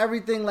 Cure,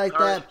 everything like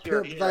that.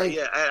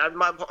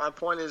 My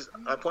point is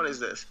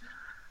this.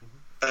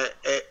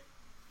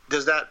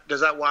 Does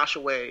that wash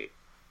away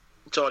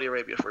Saudi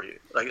Arabia for you?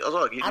 Like,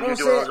 look, you're doing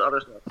all this other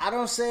stuff. I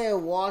don't say it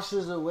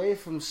washes away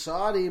from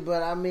Saudi,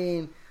 but I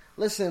mean,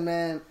 listen,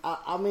 man.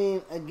 I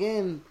mean,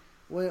 again,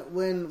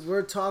 when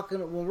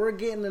we're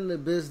getting in the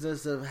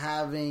business of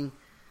having,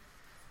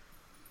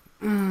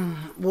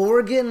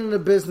 we're getting in the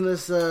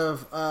business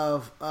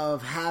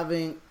of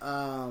having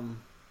a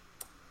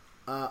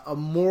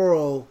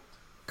moral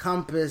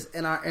compass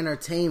in our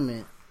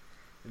entertainment,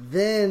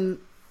 then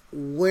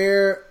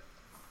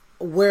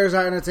where's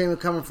our entertainment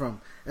coming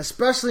from?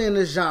 Especially in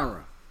this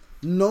genre.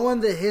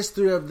 Knowing the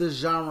history of this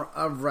genre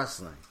of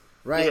wrestling,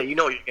 right? Yeah, you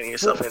know what you're getting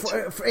yourself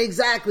into.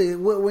 Exactly.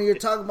 When you're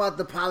talking about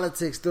the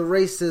politics, the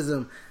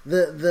racism,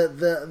 the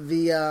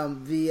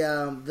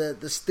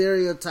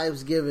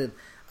stereotypes given,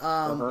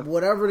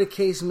 whatever the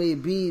case may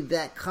be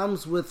that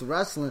comes with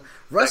wrestling.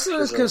 Wrestling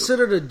is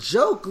considered a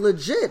joke,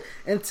 legit,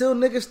 until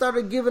niggas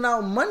started giving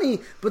out money.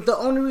 But the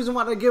only reason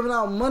why they're giving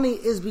out money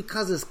is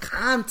because it's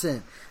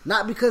content,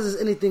 not because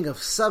it's anything of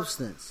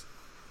substance.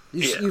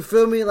 You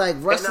feel me? Like,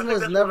 wrestling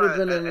has never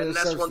been in substance. And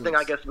that's one thing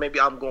I guess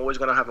maybe I'm always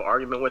going to have an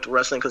argument with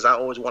wrestling because I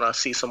always want to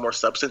see some more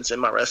substance in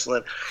my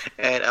wrestling.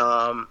 And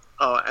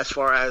as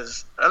far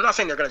as, I'm not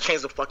saying they're going to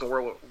change the fucking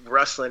world with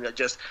wrestling. I'm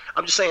just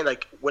saying,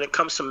 like, when it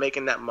comes to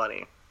making that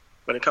money,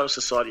 when it comes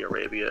to Saudi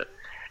Arabia,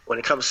 when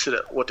it comes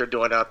to what they're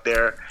doing out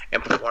there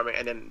and performing,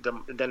 and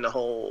then the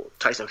whole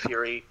Tyson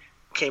Fury,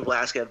 Cain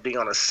Velasquez being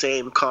on the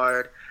same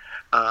card,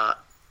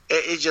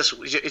 it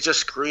just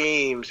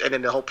screams, and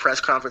then the whole press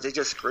conference, it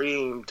just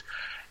screamed,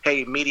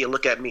 "Hey, media,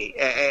 look at me!"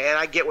 And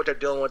I get what they're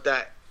doing with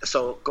that.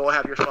 So go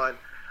have your fun.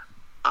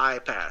 I'll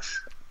pass,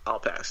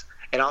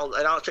 and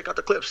I'll check out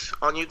the clips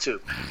on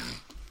YouTube.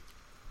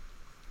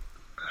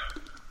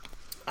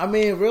 I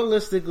mean,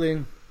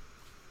 realistically,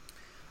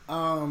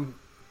 a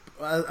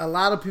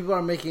lot of people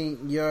are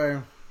making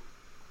your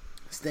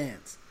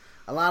stance.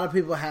 A lot of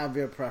people have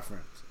your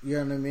preference. You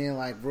know what I mean?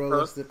 Like,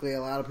 realistically,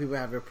 a lot of people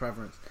have your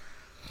preference.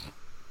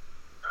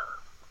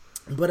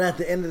 But at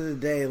the end of the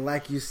day,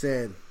 like you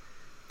said,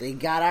 they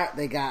got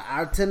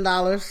our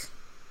 $10.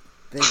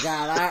 They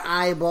got our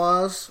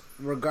eyeballs,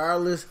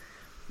 regardless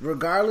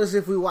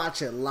if we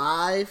watch it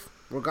live,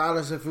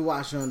 regardless if we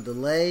watch it on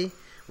delay,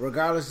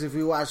 regardless if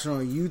we watch it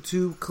on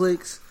YouTube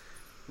clicks,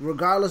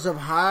 regardless of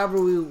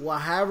however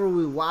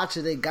we watch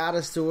it, they got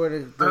us to where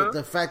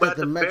the fact that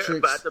the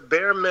metrics. But at the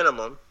bare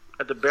minimum,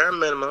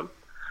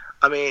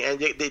 I mean, and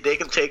they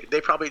can take.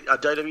 They probably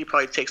WWE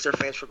probably takes their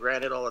fans for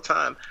granted all the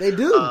time. They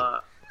do.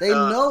 They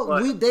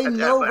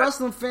know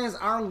wrestling fans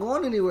aren't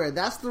going anywhere.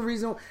 That's the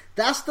reason.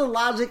 That's the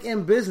logic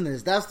in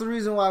business. That's the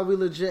reason why we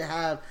legit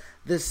have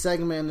this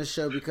segment in the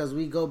show, because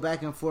we go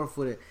back and forth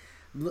with it.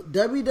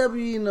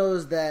 WWE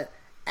knows that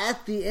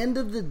at the end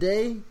of the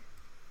day,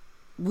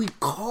 we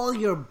call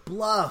your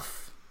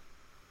bluff.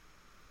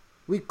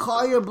 We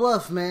call your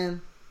bluff,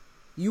 man.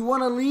 You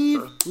want to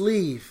leave?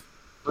 Leave.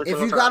 If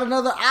you got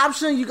another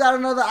option, you got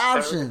another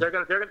option. They're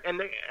gonna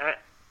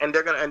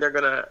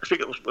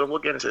speak. We'll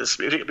get into this.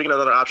 Speaking of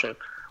another option,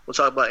 we'll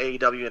talk about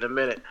AEW in a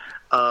minute.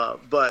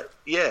 But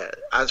yeah,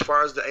 as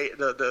far as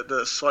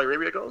the Saudi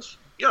Arabia goes,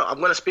 I'm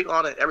gonna speak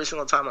on it every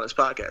single time on this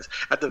podcast.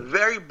 At the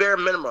very bare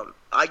minimum,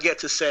 I get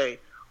to say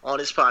on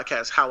this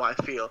podcast how I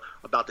feel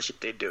about the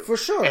shit they do. For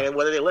sure. And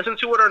whether they listen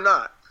to it or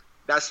not,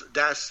 that's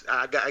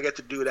I get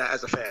to do that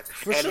as a fan.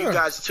 You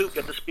guys too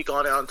get to speak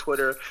on it on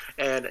Twitter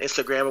and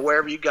Instagram or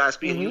wherever you guys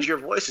be and use your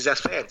voices as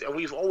fans. And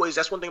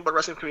that's one thing about the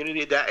wrestling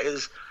community that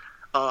is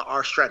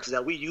our strength, is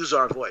that we use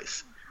our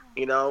voice.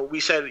 We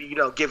said,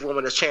 give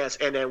women a chance,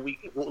 and then we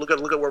look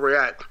at where we're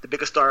at. The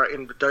biggest star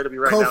in the WWE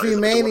right now is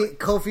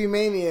Kofi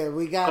Mania.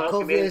 We got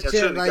Kofi as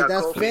champ. Like,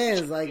 that's Kofi.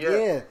 Fans. Like,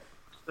 yeah.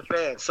 The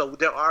fans. So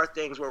there are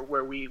things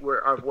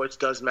where our voice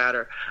does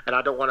matter, and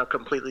I don't want to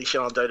completely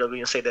shit on WWE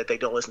and say that they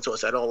don't listen to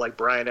us at all, like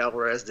Brian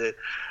Alvarez did.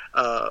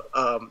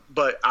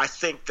 But I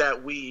think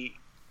that we,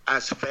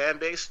 as a fan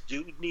base,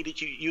 do need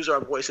to use our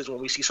voices when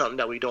we see something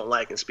that we don't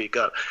like and speak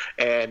up.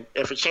 And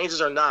if it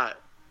changes or not,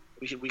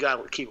 we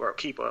got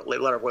to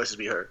let our voices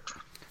be heard.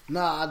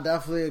 No, I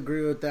definitely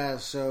agree with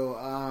that.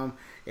 So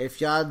if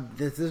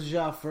this is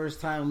y'all first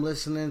time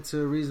listening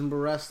to Reasonable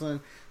Wrestling,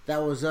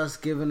 that was us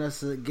giving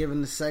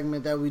the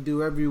segment that we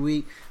do every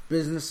week,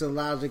 Business and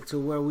Logic, to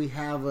where we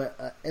have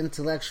a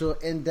intellectual,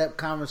 in-depth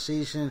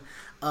conversation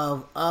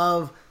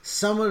of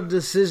some of the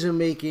decision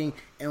making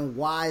and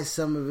why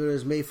some of it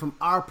is made from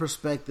our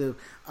perspective,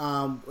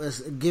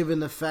 given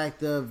the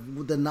fact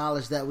of the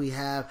knowledge that we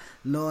have,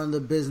 knowing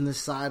the business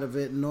side of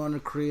it, knowing the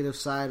creative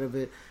side of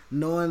it,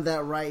 knowing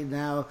that right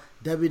now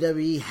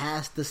WWE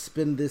has to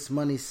spend this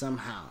money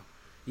somehow,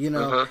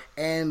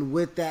 And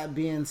with that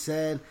being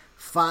said,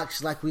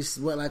 Fox, like we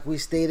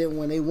stated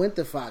when they went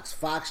to Fox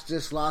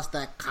just lost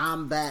that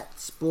combat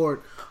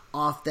sport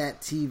off that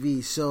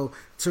TV. So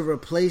to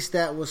replace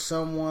that with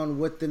someone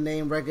with the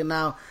name record,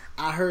 now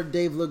I heard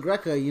Dave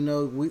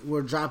LaGreca,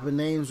 we're dropping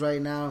names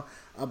right now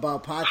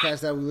about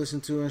podcasts that we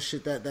listen to and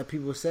shit that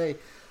people say.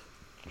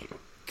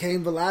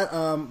 Dave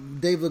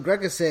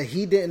LaGreca said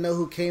he didn't know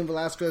who Cain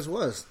Velasquez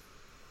was.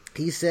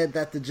 He said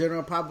that the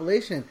general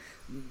population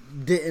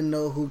didn't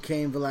know who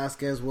Cain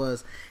Velasquez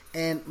was.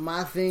 And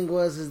my thing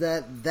is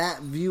that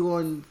view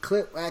on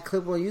clip on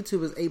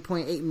YouTube is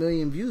 8.8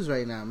 million views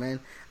right now, man.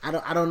 I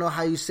don't know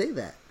how you say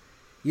that.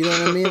 You know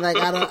what I mean? Like,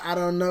 I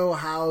don't know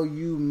how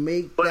you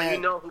make that. But you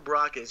know who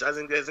Brock is. I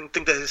think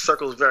that his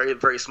circle is very,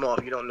 very small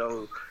if you don't know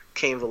who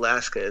Cain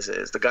Velasquez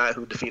is, the guy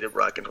who defeated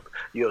Brock in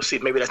UFC.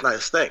 Maybe that's not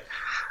his thing.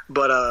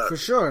 But for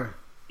sure.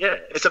 Yeah,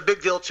 it's a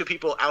big deal to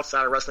people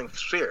outside of wrestling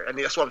sphere. And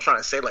that's what I'm trying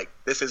to say. Like,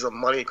 this is a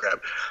money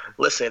grab.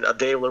 Listen,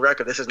 Dave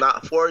LaRecca, this is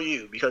not for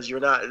you because you're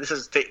not. This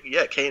is,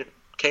 Cain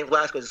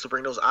Velasquez is to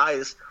bring those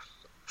eyes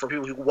for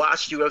people who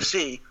watch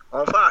UFC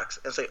on Fox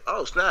and say,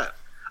 oh, snap.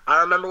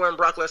 I remember when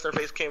Brock Lesnar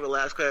faced Cain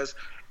Velasquez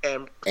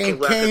and Cain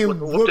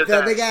whooped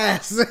that big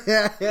ass.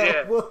 Yeah.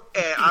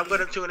 And I'm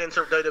going to tune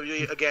into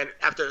WWE again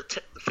after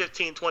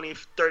 15, 20,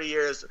 30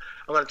 years.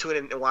 I'm going to tune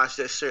in and watch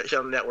this shit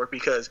on the network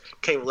because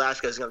Cain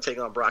Velasquez is going to take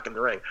on Brock in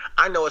the ring.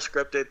 I know it's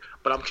scripted,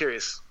 but I'm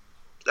curious.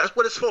 That's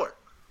what it's for.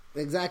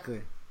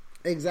 Exactly.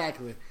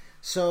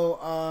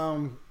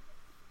 So,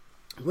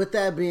 with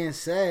that being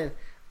said,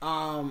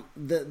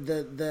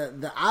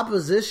 the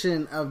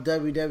opposition of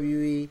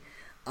WWE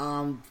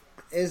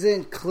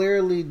isn't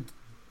clearly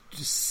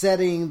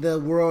setting the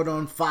world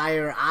on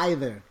fire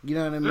either. You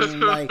know what I mean?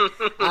 Like,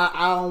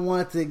 I don't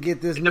want to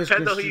get this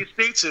misconstrued. Depends on who you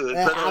speak to.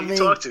 Depends on who you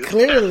talk to.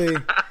 Clearly,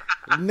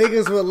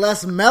 niggas with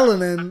less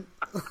melanin.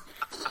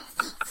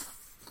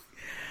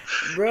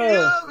 Bro.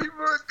 Yeah, people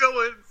are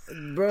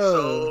going.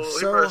 Bro,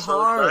 so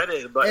hard.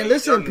 And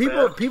listen,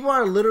 people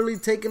are literally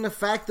taking the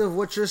fact of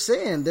what you're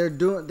saying.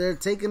 They're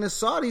taking a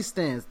Saudi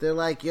stance. They're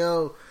like,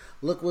 yo,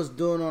 look what's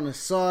doing on the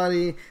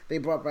Saudi. They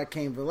brought back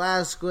Cain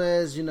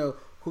Velasquez,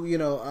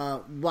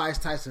 why is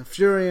Tyson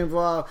Fury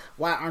involved?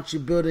 Why aren't you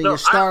building your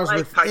stars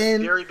within?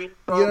 Tyson Fury being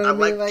involved.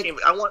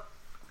 I want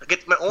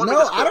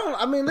I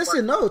don't. I mean,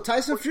 listen. No,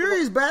 Tyson Fury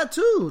is bad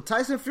too.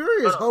 Tyson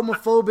Fury is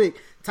homophobic.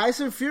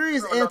 Tyson Fury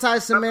is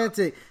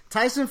anti-Semitic.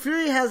 Tyson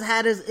Fury has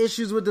had his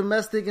issues with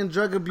domestic and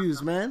drug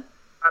abuse, man.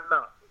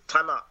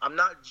 Time out.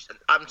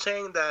 I'm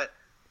saying that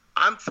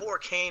I'm for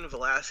Cain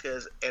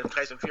Velasquez and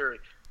Tyson Fury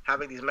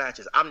having these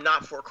matches. I'm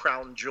not for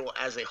Crown Jewel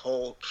as a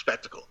whole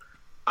spectacle.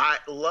 I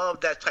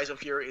love that Tyson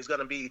Fury is going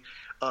to be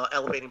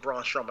elevating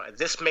Braun Strowman.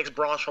 This makes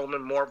Braun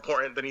Strowman more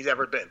important than he's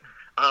ever been.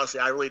 Honestly,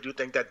 I really do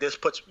think that this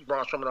puts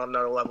Braun Strowman on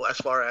another level as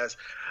far as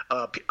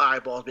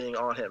eyeballs being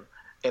on him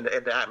in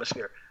the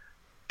atmosphere.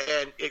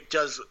 And it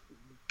does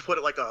put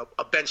it like a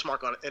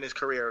benchmark in his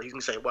career. He can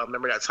say, well,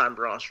 remember that time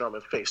Braun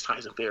Strowman faced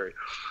Tyson Fury.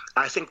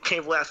 I think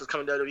Cain Velasquez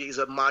coming to WWE is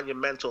a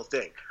monumental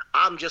thing.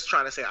 I'm just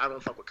trying to say I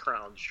don't fuck with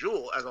Crown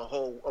Jewel as a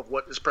whole of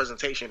what this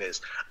presentation is.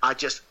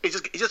 It's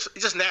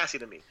just nasty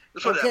to me.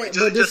 Okay,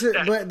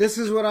 but this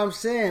is what I'm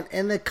saying.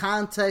 In the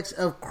context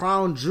of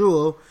Crown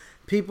Jewel,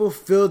 people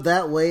feel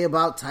that way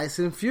about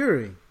Tyson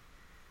Fury.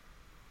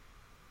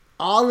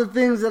 All the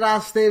things that I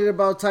stated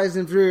about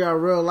Tyson Fury are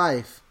real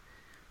life.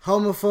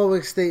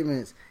 Homophobic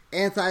statements,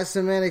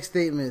 anti-Semitic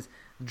statements,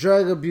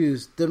 drug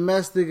abuse,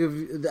 domestic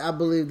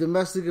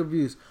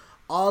abuse.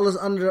 All is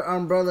under the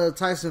umbrella of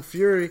Tyson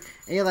Fury,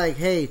 and you're like,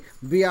 hey,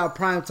 be our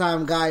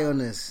primetime guy on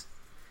this.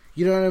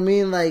 You know what I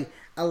mean? Like,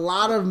 a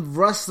lot of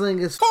wrestling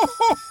is...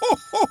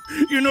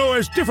 You know,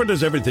 as different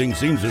as everything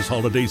seems this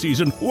holiday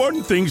season,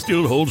 one thing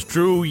still holds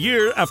true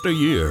year after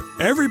year.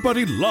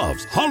 Everybody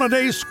loves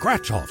holiday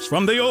scratch-offs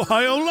from the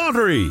Ohio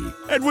Lottery.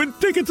 And with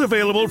tickets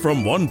available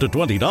from $1 to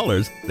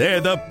 $20, they're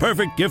the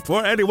perfect gift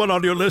for anyone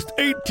on your list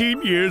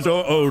 18 years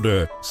or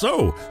older.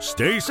 So,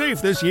 stay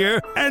safe this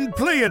year and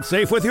play it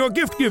safe with your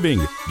gift giving.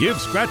 Give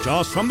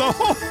scratch-offs from the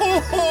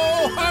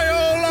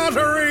Ohio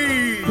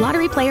Lottery!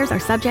 Lottery players are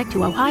subject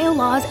to Ohio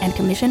laws and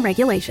commission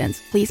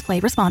regulations. Please play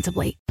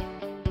responsibly.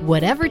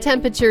 Whatever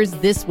temperatures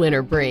this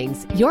winter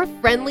brings, your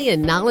friendly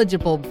and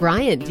knowledgeable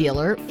Bryant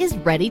dealer is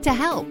ready to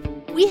help.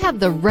 We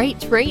have the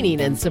right training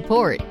and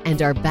support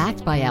and are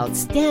backed by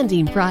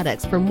outstanding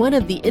products from one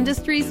of the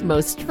industry's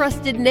most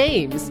trusted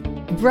names,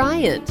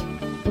 Bryant.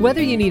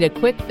 Whether you need a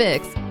quick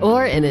fix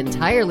or an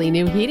entirely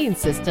new heating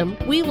system,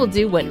 we will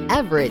do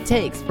whatever it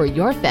takes for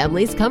your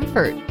family's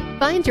comfort.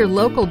 Find your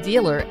local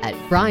dealer at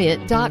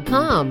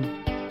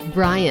Bryant.com.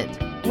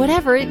 Bryant,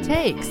 whatever it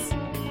takes.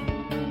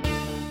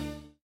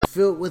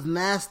 Filled with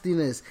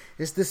nastiness.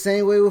 It's the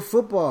same way with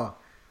football.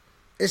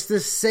 It's the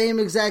same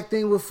exact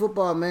thing with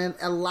football, man.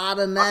 A lot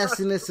of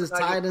nastiness is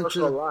tied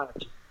into...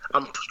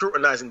 I'm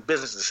scrutinizing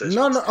business decisions.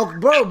 No,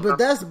 bro, but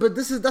that's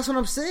what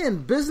I'm saying.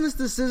 Business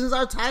decisions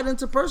are tied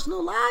into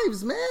personal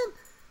lives, man.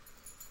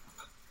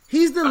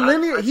 He's a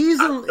linear.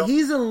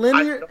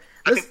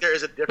 I think there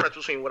is a difference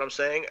between what I'm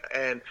saying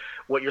and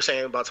what you're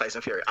saying about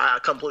Tyson Fury. I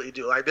completely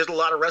do. Like, there's a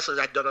lot of wrestlers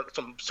that done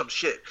some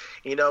shit.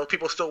 You know,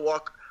 people still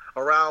walk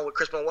around with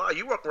Chris Benoit.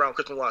 You walk around with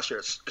Chris Benoit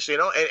shirts, you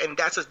know, and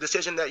that's a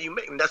decision that you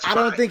make, and that's fine.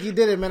 I don't think he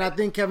did it, man. I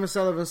think Kevin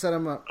Sullivan set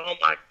him up. Oh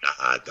my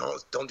God!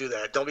 Don't do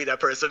that. Don't be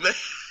that person, man.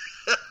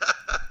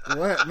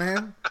 What,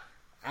 man?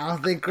 I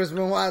don't think Chris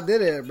Benoit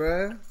did it,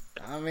 bro.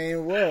 I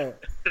mean,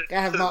 what? I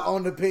have my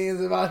own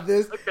opinions about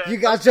this. Okay. You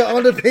got your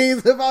own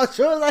opinions about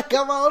yours. I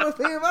got my own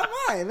opinion about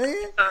mine, man.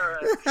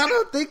 Right. I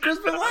don't think Chris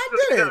Benoit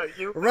did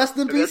it. Rest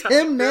in peace,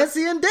 him,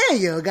 Nancy, and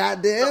Daniel.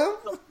 Goddamn.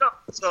 No.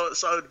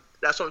 So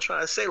that's what I'm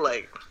trying to say.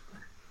 Like,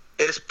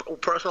 it's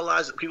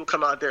personalized. People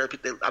come out there.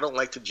 I don't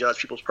like to judge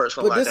people's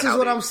personal life. But this is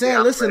what I'm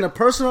saying. Listen, the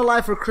personal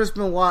life of Chris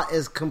Benoit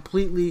is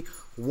completely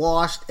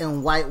washed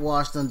and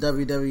whitewashed on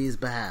WWE's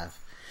behalf.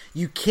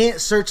 You can't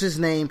search his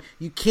name.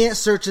 You can't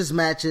search his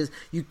matches.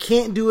 You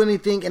can't do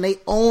anything, and they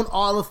own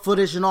all the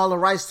footage and all the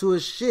rights to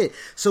his shit.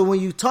 So when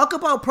you talk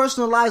about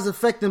personal lives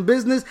affecting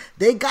business,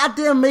 they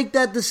goddamn make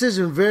that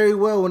decision very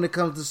well when it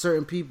comes to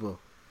certain people.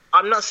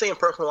 I'm not saying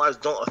personal lives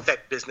don't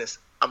affect business.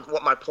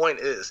 What my point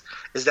is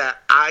that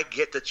I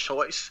get the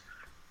choice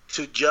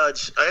to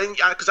judge,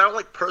 because I don't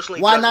like personally.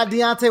 Why not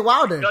Deontay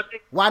Wilder?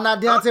 Why not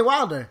Deontay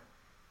Wilder?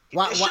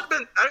 Why?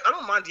 I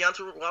don't mind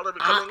Deontay Wilder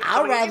becoming.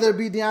 I'd rather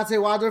be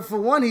Deontay Wilder. For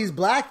one, he's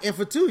black, and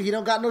for two, he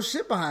don't got no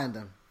shit behind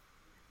him.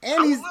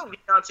 And he's will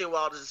Deontay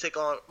Wilder to take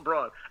on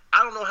Braun.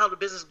 I don't know how the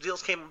business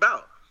deals came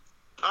about.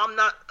 I'm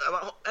not.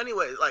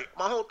 Anyway, like,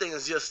 my whole thing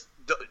is just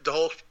the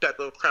whole step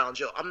of Crown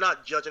Jewel. I'm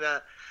not judging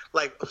that.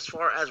 Like, as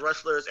far as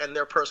wrestlers and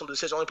their personal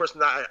decisions, the only person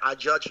that I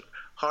judge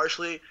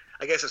harshly,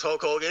 I guess, is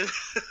Hulk Hogan,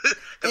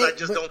 because I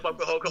just don't fuck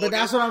with Hulk Hogan. But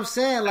that's what I'm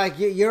saying. Like,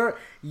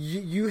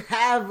 you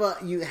have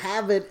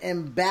an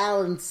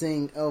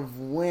imbalancing of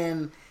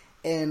when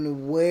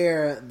and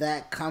where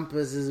that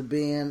compass is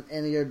being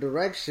in your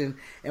direction.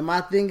 And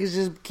my thing is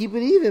just keep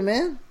it even,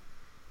 man.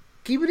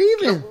 Keep it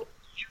even.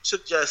 You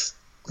suggest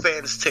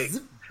fans take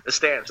the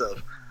stance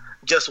of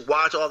just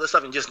watch all this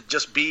stuff and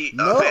just be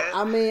a fan.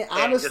 I mean,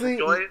 honestly,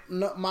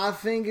 no, my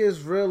thing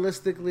is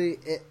realistically,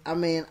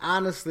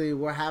 honestly,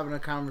 we're having a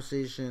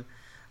conversation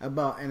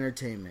about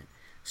entertainment.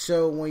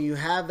 So when you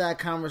have that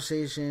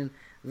conversation,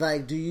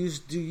 like, do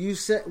you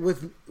set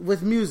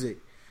with music?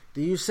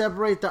 Do you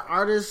separate the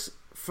artist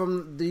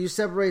do you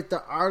separate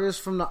the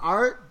artist from the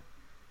art?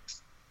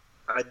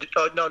 I do,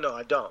 no,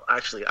 I don't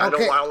actually.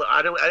 Okay.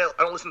 I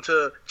don't listen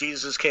to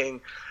Jesus is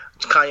King,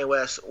 Kanye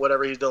West,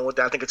 whatever he's doing with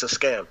that. I think it's a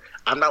scam.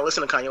 I'm not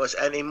listening to Kanye West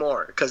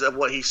anymore because of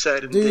what he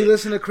said. And do you did.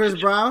 listen to Chris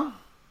Brown,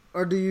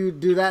 or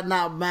do that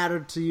not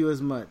matter to you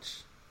as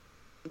much?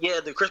 Yeah,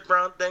 the Chris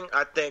Brown thing.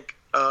 I think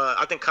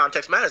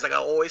context matters. Like I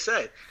always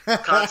say,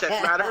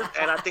 context matters,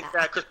 and I think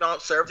that Chris Brown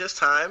served his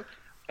time,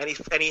 and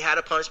he had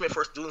a punishment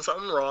for doing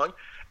something wrong.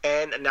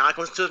 And now I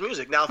can listen to his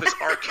music. Now, if it's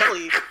R.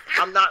 Kelly,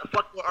 I'm not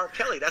fucking with R.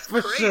 Kelly. That's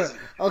for crazy. Sure.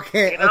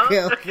 Okay, you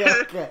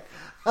know?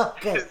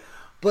 okay.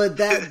 But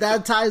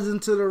that ties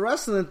into the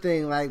wrestling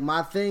thing. Like,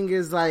 my thing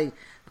is, like,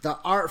 the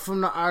art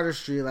from the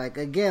artistry. Like,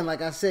 again,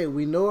 like I said,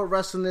 we know what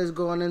wrestling is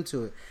going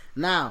into it.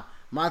 Now,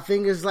 my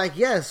thing is, like,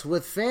 yes,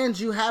 with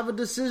fans, you have a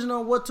decision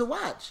on what to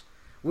watch.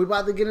 We're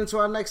about to get into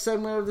our next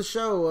segment of the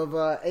show of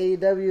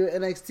AEW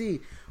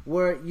NXT,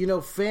 where, you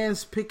know,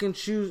 fans pick and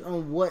choose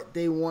on what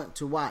they want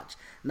to watch.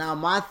 Now,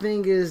 my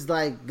thing is,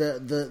 like,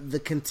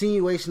 the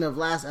continuation of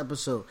last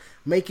episode.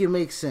 Make it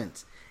make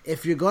sense.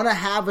 If you're going to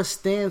have a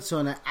stance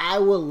on it, I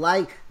would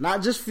like,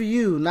 not just for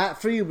you, but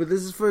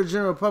this is for the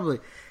general public.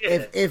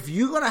 Yeah. If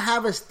you're going to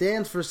have a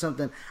stance for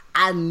something,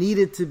 I need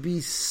it to be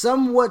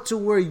somewhat to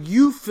where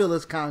you feel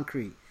it's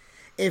concrete.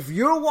 If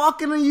you're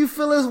walking and you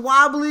feel it's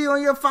wobbly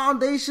on your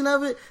foundation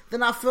of it,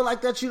 then I feel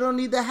like that you don't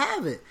need to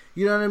have it.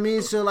 You know what I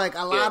mean? So, like,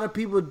 a lot of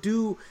people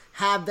do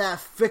have that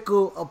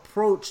fickle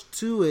approach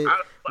to it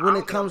when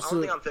it comes to... I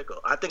don't think I'm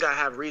fickle. I think I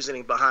have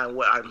reasoning behind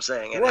what I'm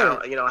saying and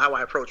how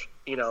I approach,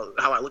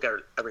 how I look at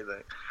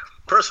everything.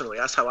 Personally,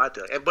 that's how I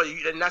do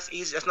it. And that's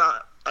easy. That's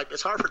not... Like,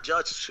 it's hard to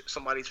judge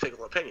somebody's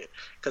fickle opinion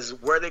because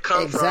where they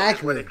come from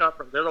is where they come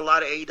from. There's a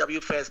lot of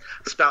AEW fans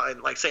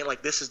spouting, like, saying,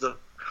 like, this is the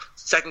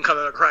second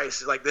coming of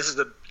Christ. Like, this is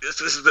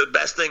the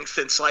best thing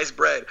since sliced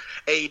bread,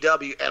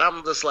 AEW. And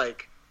I'm just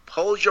like,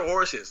 hold your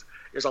horses.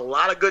 There's a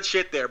lot of good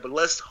shit there, but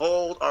let's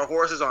hold our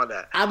horses on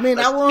that. I mean,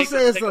 I won't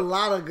say it's a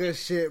lot of good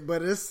shit,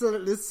 but it's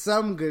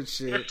some good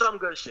shit. It's some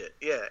good shit,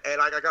 yeah. And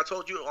like I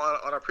told you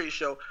on our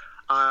pre-show,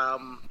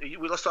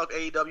 let's talk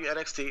AEW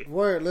NXT.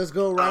 Word, let's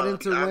go right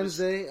into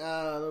Wednesday.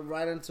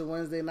 Right into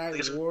Wednesday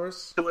night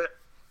wars.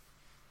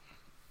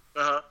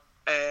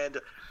 And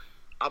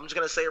I'm just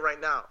gonna say right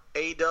now,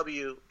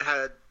 AEW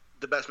had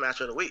the best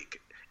match of the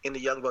week in the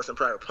Young Bucks and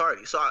Private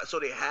Party. So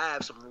they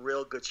have some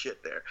real good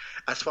shit there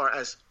as far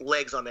as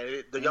legs on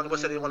there. The Young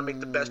Bucks said they want to make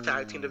the best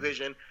tag team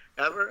division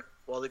ever.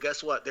 Well,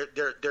 guess what?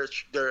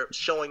 They're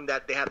showing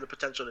that they have the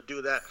potential to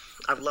do that.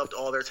 I've loved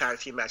all their tag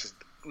team matches.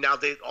 Now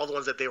all the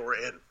ones that they were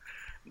in.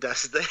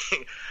 That's the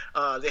thing.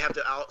 They have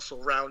to also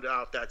round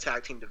out that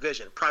tag team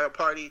division. Private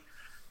Party,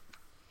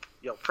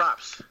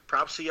 props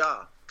to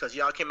y'all because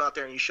y'all came out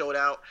there and you showed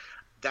out.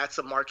 That's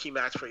a marquee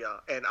match for y'all,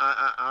 and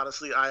I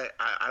honestly,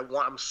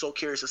 I'm so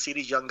curious to see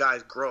these young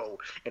guys grow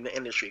in the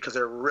industry because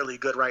they're really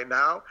good right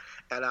now,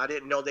 and I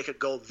didn't know they could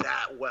go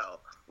that well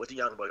with the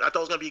Young Bucks. I thought it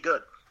was gonna be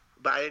good,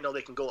 but I didn't know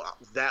they can go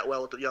that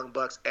well with the Young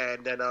Bucks.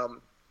 And then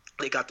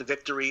they got the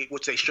victory,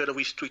 which they should have.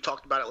 We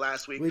talked about it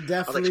last week. We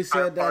definitely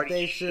said that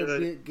they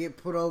should get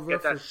put over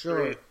for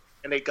sure,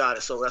 and they got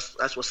it. So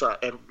that's what's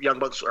up. And Young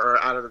Bucks are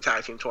out of the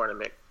tag team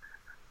tournament.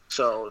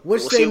 So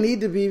which they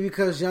need to be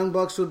because Young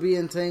Bucks will be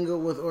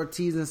entangled with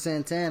Ortiz and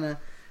Santana.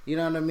 You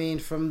know what I mean?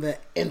 From the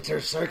inner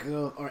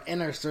circle.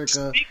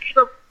 Speaking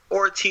of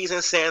Ortiz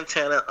and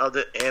Santana of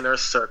the inner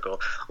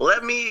circle,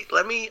 let me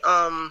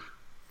and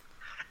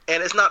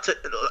it's not to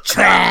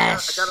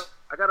trash.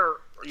 I gotta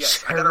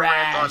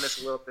rant on this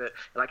a little bit,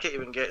 and I can't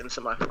even get into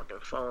my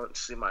fucking phone to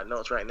see my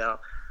notes right now.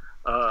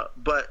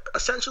 But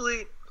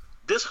essentially,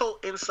 this whole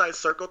inside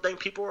circle thing,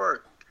 people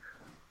are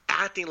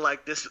acting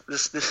like this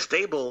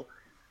stable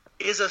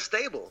is a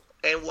stable,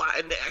 and why?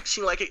 And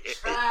acting like it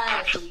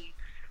actually,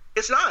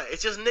 it's not.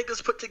 It's just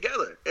niggas put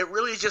together. It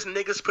really is just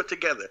niggas put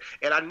together.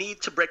 And I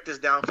need to break this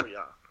down for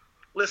y'all.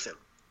 Listen,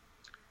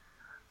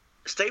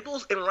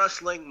 stables in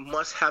wrestling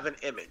must have an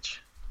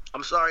image.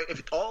 I'm sorry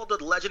if all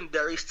the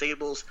legendary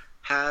stables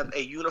have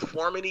a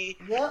uniformity,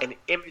 an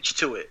image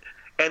to it.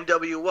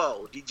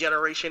 NWO,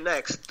 Degeneration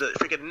X, the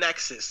freaking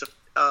Nexus,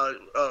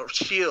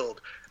 Shield,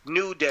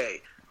 New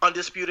Day,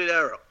 Undisputed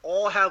Era,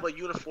 all have a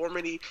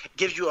uniformity,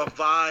 gives you a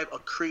vibe, a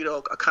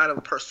credo, a kind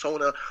of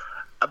persona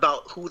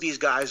about who these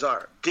guys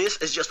are. This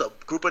is just a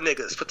group of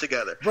niggas put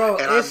together. Bro,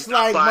 and it's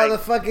like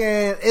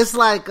motherfucking, it's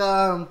like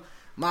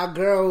my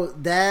girl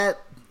dad,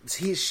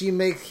 he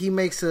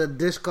makes a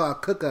dish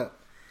called Cook Up.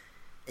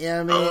 You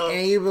know what I mean?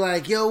 And you be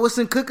like, yo, what's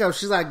in Cook Up?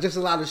 She's like, just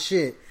a lot of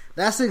shit.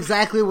 That's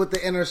exactly what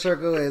the inner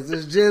circle is.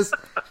 It's just,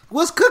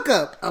 what's Cook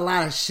Up? A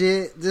lot of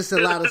shit, just a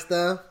lot of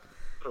stuff.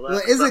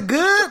 Well, is it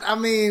good? I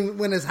mean,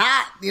 when it's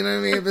hot, you know what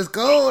I mean? If it's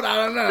cold, I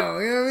don't know.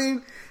 You know what I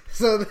mean?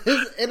 So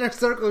this inner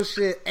circle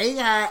shit ain't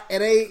hot.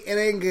 It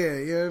ain't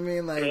good. You know what I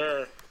mean? Like,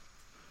 yeah,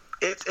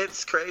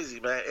 it's crazy,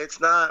 man.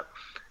 It's not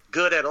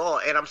good at all.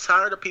 And I'm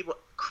tired of people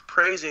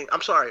praising.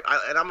 I'm sorry,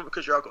 and I'm a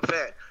Chris Jericho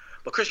fan,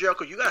 but Chris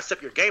Jericho, you gotta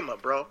step your game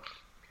up, bro.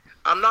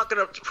 I'm not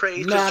gonna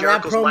praise that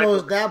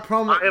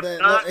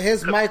promo.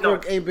 His mic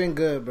work ain't been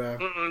good, bro.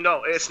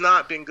 No, it's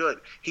not been good.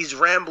 He's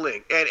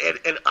rambling,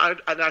 and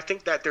I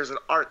think that there's an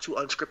art to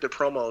unscripted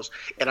promos,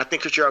 and I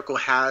think Chris Jericho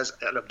has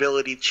an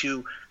ability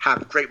to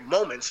have great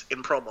moments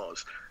in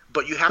promos.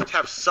 But you have to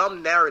have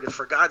some narrative,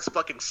 for God's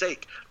fucking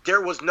sake.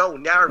 There was no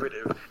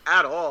narrative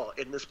at all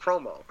in this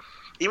promo.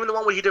 Even the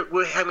one where he did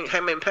with him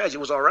and Page, it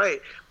was all right,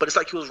 but it's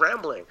like he was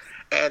rambling.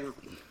 And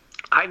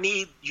I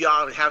need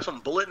y'all to have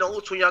some bullet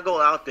notes when y'all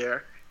go out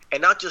there and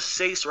not just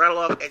rattle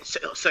off and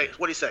say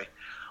what do you say?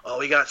 Oh,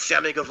 we got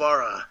Sammy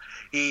Guevara.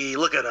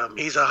 Look at him.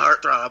 He's a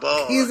heartthrob.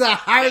 Oh, he's a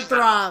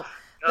heartthrob.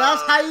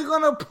 That's how you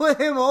going to put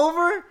him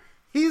over?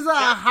 He's a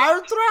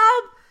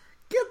heartthrob?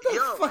 Get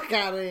the fuck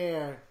out of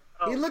here.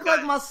 He looked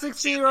like my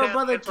 16-year-old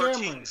brother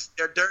Cameron.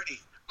 They're dirty.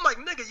 I'm like,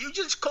 nigga, you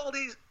just call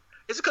these...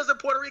 Is it because they're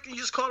Puerto Rican you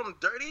just call them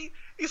dirty?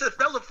 He said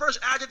that was the first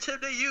adjective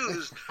they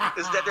used,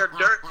 is that they're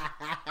dirt.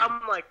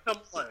 I'm like, come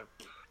on.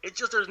 It's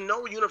just there's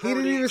no uniformity. He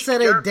didn't even say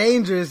they're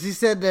dangerous. He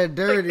said they're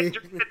dirty.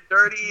 They're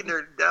dirty,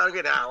 they're down,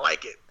 and I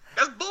like it.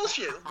 That's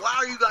bullshit. Why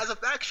are you guys a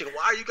faction?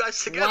 Why are you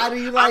guys together? Why do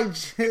you like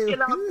Jim?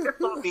 Get out there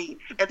on me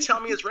and tell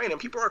me it's raining.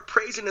 People are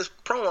praising this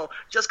promo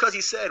just because he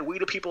said "We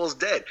the people is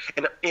dead,"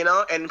 and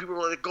and people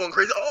are like going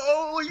crazy.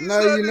 Oh, you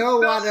know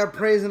why they're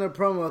praising the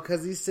promo?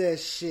 Because he said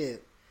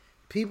shit.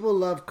 People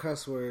love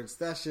cuss words.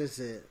 That's just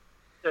it.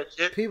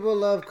 People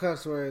love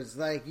cuss words.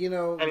 Like,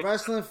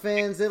 wrestling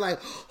fans, they're like,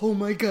 "Oh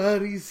my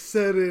God, he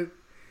said it."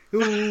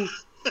 Ooh.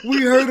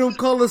 We heard him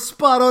call a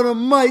spot on a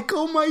mic.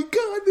 Oh my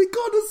God, they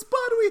called a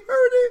spot. We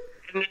heard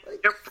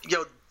it.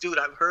 Yo, dude,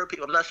 I've heard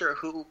people. I'm not sure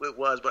who it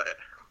was, but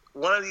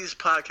one of these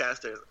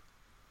podcasters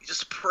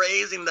just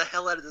praising the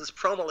hell out of this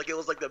promo like it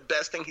was like the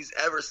best thing he's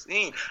ever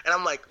seen. And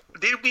I'm like,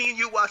 did me and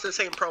you watch the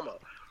same promo?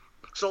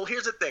 So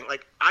here's the thing.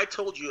 Like I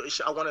told you,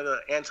 I wanted an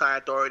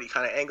anti-authority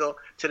kind of angle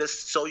to this,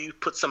 so you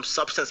put some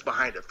substance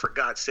behind it. For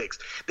God's sakes,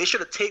 they should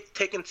have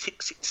taken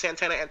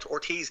Santana and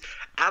Ortiz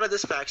out of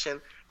this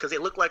faction. Because they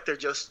look like they're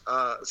just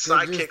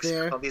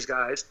sidekicks of these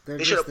guys.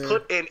 They should have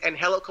put in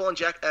Angelico and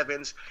Jack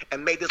Evans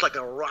and made this like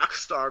a rock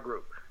star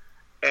group.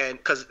 And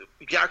because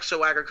Jack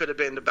Swagger could have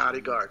been the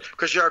bodyguard.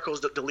 Chris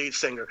Jericho's the lead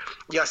singer.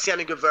 You got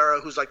Sammy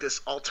Guevara, who's like this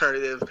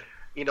alternative,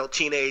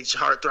 teenage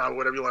heartthrob,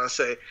 whatever you want to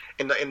say,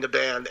 in the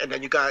band. And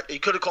then you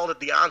could have called it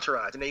the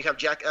Entourage. And then you have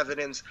Jack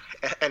Evans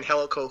and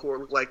Angelico, who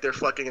look like they're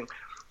fucking,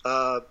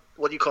 what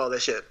do you call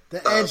that shit? The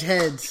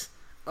Edgeheads.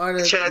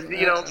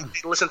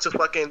 They listen to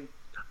fucking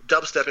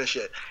dubstep and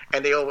shit,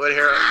 and they over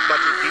here about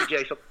to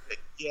DJ. So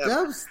yeah,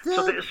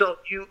 dubstep. So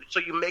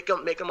you make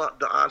them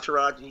the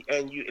Entourage,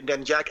 and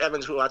then Jack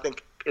Evans, who I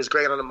think is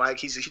great on the mic.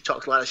 He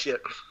talks a lot of shit.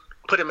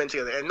 Put him in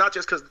together, and not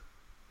just because.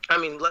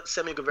 Let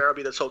Sammy Guevara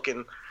be the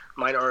token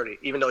minority,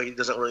 even though he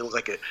doesn't really look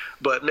like it.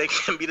 But make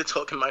him be the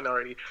token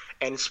minority,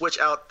 and switch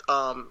out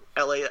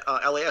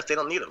LAS. They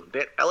don't need him.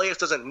 LAS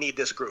doesn't need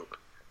this group.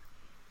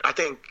 I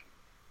think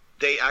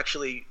they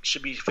actually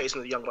should be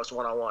facing the Young Bucks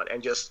one-on-one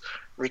and just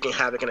wreaking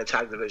havoc in the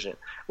tag division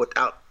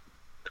without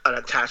an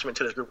attachment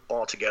to this group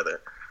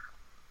altogether.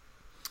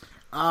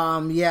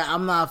 Yeah,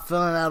 I'm not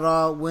feeling it at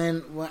all.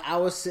 When I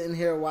was sitting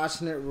here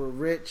watching it with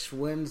Rich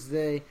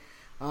Wednesday,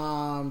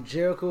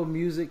 Jericho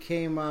music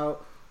came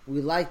out.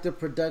 We liked the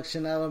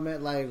production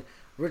element. Like,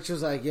 Rich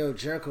was like, yo,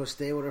 Jericho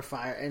stay with a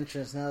fire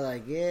entrance. And I was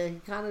like, yeah,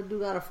 he kind of do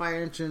got a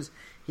fire entrance.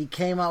 He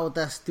came out with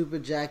that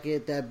stupid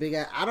jacket, that big...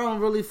 I don't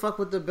really fuck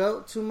with the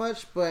belt too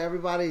much, but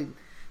everybody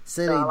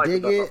say they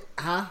dig it.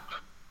 Huh?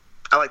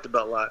 I like the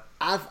belt a lot.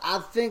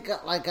 I think,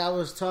 like I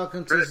was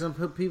talking to some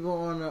people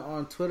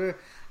on Twitter,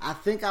 I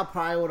think I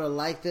probably would have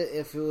liked it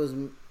if it was...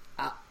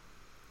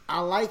 I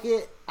like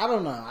it. I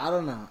don't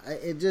know.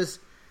 It just...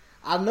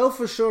 I know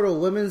for sure the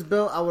women's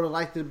belt, I would have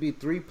liked it to be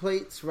 3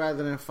 plates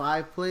rather than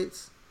 5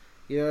 plates.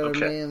 You know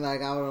what I mean?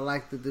 Like, I would have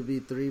liked it to be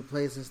 3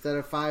 plates instead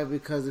of 5,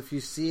 because if you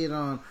see it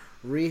on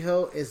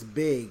Riho, it's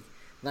big.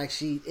 Like,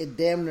 it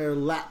damn near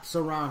laps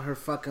around her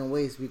fucking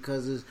waist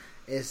because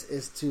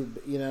it's too,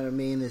 you know what I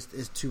mean?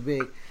 It's too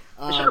big.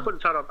 They should have put the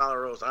title on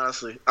Nyla Rose,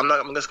 honestly.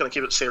 I'm just going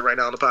to say it right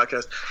now on the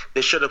podcast. They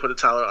should have put the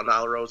title on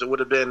Nyla Rose. It would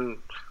have been,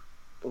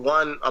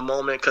 a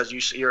moment because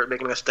you're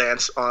making a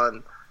stance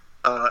on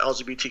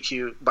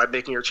LGBTQ by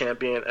making your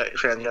champion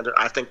transgender.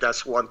 I think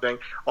that's one thing.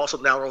 Also,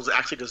 Nyla Rose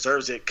actually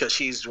deserves it because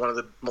she's one of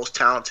the most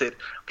talented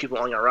people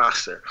on your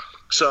roster.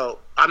 So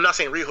I'm not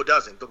saying Riho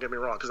doesn't. Don't get me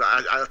wrong, because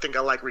I think I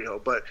like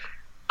Riho, but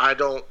I'm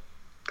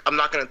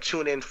not going to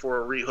tune in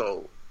for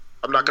Riho.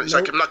 I'm not going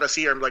to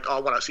see her and be like, oh, I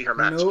want to see her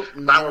match.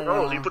 Nyla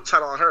Rose, you put the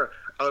title on her,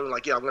 I would be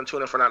like, yeah, I'm going to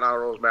tune in for that Nyla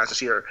Rose match to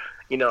see her,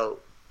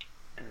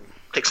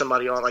 take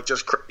somebody on, like,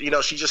 just,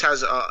 she just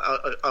has Is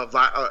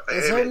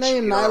her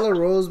name Nyla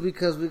Rose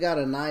because we got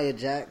a Nia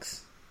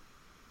Jax?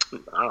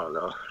 I don't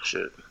know.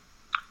 Shit.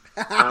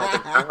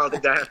 I don't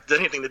think that has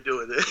anything to do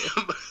with it.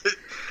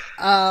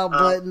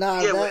 But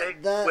nah, with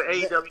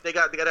AEW, they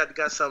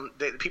got some.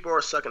 People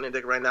are sucking their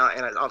dick right now,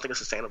 and I don't think it's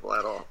sustainable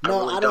at all.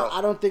 No,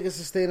 I don't think it's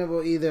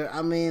sustainable either.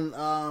 I mean,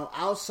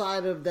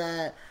 outside of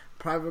that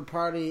Private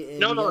Party and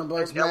Young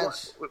Bucks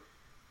match,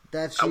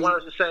 I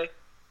wanted to say,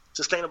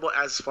 sustainable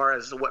as far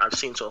as what I've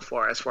seen so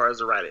far, as far as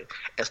the writing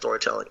and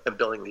storytelling and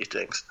building these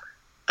things.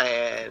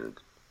 And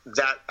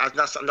that I'm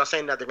not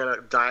saying that they're going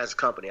to die as a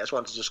company. I just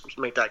wanted to just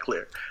make that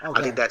clear. Okay.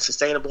 I think that's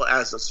sustainable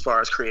as far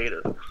as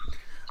creative.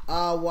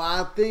 Well,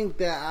 I think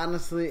that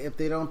honestly, if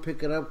they don't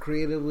pick it up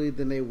creatively,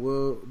 then they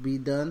will be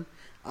done.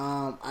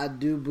 I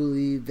do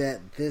believe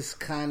that this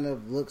kind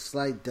of looks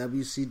like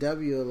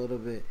WCW a little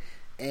bit,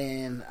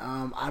 and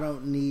I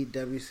don't need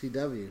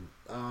WCW.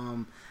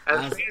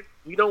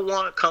 We don't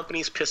want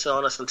companies pissing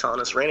on us and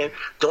telling us, Rainen,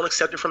 don't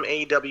accept it from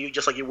AEW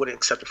just like you wouldn't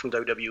accept it from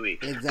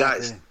WWE. Exactly.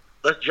 Guys,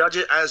 let's judge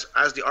it as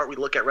the art we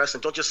look at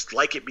wrestling. Don't just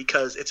like it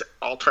because it's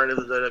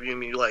alternative to WWE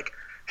and you're like,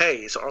 hey,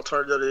 it's an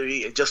alternative to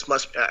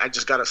WWE. I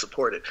just got to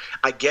support it.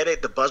 I get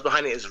it. The buzz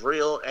behind it is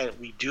real, and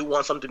we do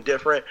want something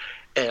different.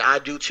 And I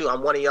do too.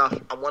 I'm one of y'all.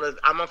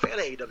 I'm a fan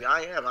of AEW.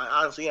 I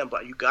honestly am.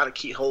 But you got to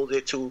keep hold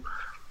it to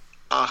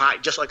a high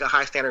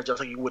standard, just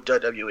like you would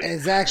WWE.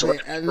 Exactly.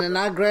 So, and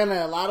then,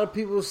 granted, a lot of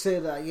people say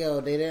that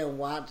they didn't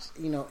watch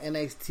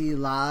NXT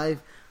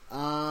live,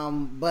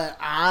 but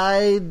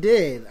I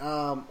did.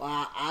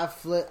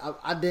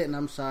 I didn't.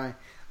 I'm sorry.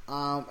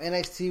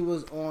 NXT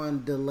was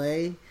on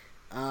delay,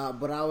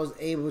 but I was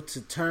able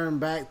to turn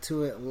back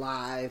to it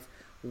live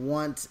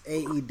once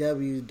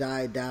AEW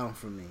died down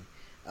for me.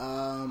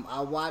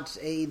 I watched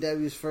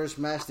AEW's first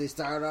match. They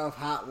started off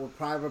hot with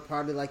Private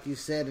Party, like you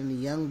said, and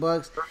the Young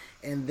Bucks,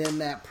 and then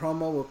that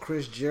promo with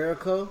Chris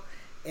Jericho,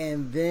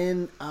 and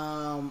then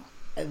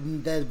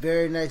that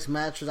very next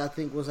match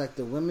was like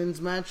the women's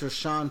match or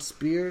Shawn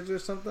Spears or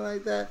something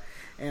like that.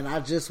 And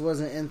I just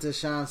wasn't into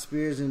Shawn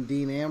Spears and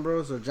Dean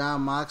Ambrose or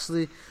John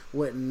Moxley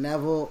with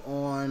Neville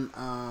on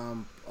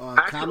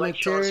I commentary. Like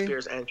Shawn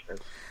Spears'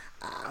 entrance.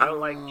 I don't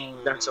like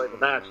necessarily the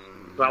match,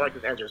 but I like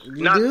his entrance.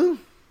 You do?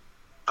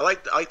 I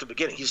like the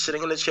beginning. He's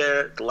sitting in the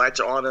chair. The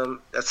lights are on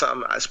him. That's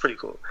something. That's pretty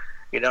cool.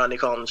 And they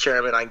call him the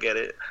chairman. I get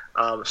it.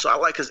 So I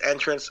like his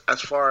entrance. As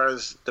far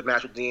as the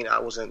match with Dean, I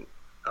wasn't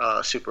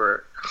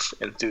super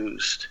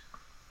enthused.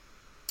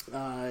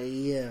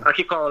 Yeah. I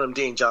keep calling him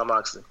Dean, John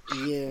Moxley.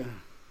 Yeah.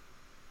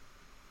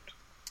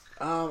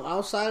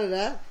 Outside of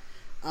that,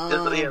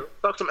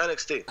 talk some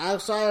NXT.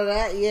 Outside of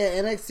that,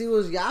 NXT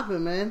was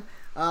yapping, man.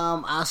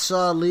 I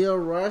saw Leo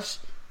Rush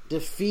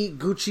defeat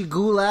Gucci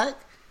Gulak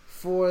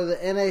for the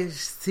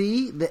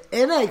NXT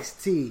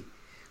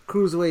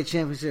Cruiserweight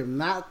Championship,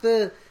 not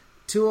the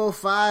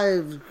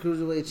 205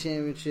 Cruiserweight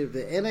Championship,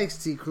 the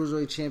NXT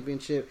Cruiserweight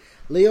Championship.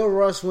 Leo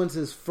Rush wins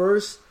his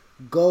first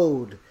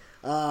gold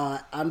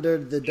under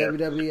the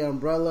WWE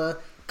umbrella,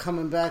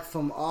 coming back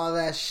from all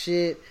that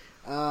shit.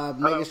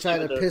 Niggas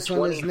trying to piss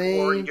on his name.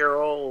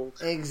 24-year-old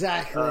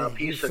exactly.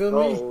 Piece of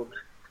gold.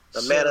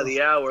 The man of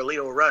the hour,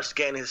 Leo Rush,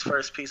 getting his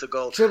first piece of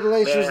gold. Triple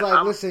H was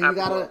like, listen,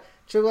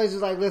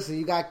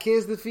 you got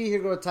kids to feed. Here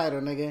go a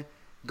title, nigga.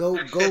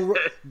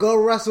 Go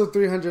wrestle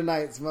 300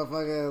 nights,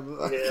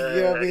 motherfucker.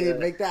 You know what I mean?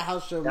 Make that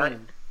house show money.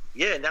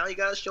 Yeah, now you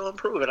got to show and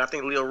prove. And I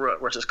think Leo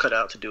Rush is cut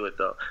out to do it,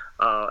 though,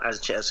 as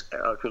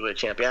Cruiserweight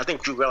champion. I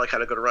think Drew Gulak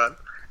had a good run,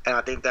 and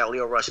I think that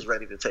Leo Rush is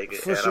ready to take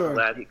it. I'm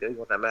glad he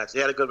won that match. He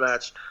had a good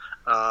match,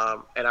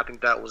 and I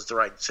think that was the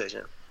right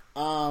decision.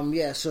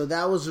 So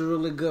that was a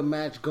really good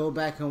match. Go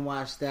back and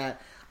watch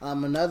that.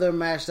 Another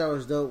match that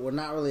was dope. Well,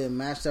 not really a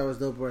match that was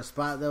dope, or a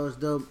spot that was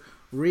dope.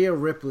 Rhea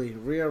Ripley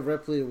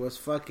was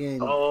fucking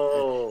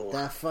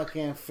that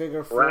fucking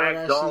figure four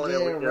that she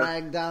did,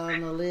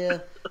 ragdolling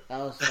Aaliyah. That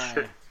was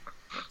fire.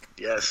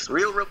 Yes,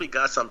 Rhea Ripley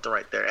got something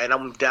right there, and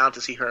I'm down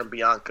to see her and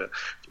Bianca.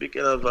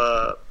 Speaking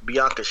of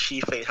Bianca,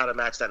 she had a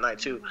match that night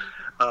too.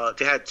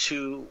 They had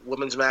two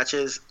women's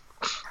matches.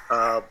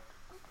 And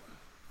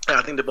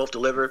I think they both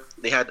delivered.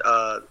 They had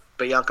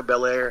Bianca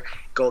Belair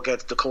go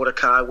against Dakota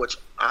Kai, which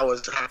I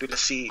was happy to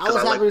see. I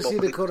was happy to see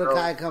Dakota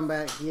Kai come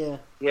back,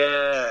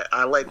 Yeah,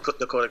 I like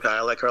Dakota Kai.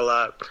 I like her a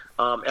lot.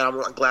 And I'm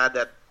glad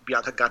that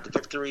Bianca got the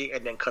victory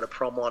and then cut a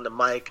promo on the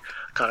mic,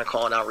 kind of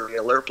calling out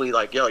Rhea Ripley,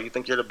 like, yo, you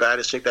think you're the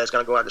baddest chick that's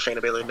going to go after Shayna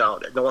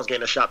Baszler? No one's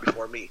getting a shot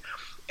before me.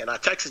 And I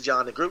texted John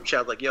in the group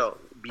chat, like, yo,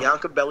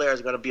 Bianca Belair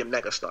is going to be a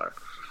megastar.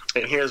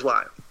 And here's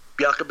why.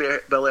 Bianca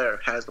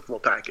Belair has the full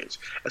package.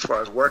 As far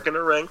as work in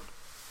the ring,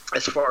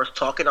 as far as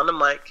talking on the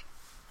mic,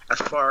 as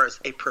far as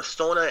a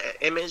persona, an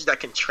image that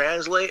can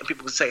translate, and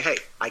people can say, hey,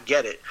 I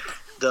get it.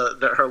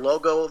 Her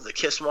logo, the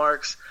kiss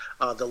marks,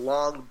 the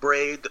long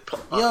braid.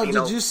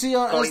 Did you see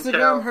on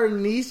Instagram her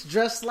niece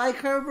dressed like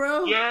her,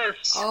 bro?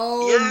 Yes.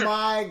 Oh,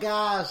 my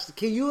gosh.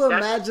 Can you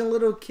imagine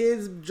little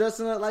kids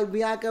dressing up like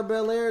Bianca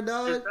Belair,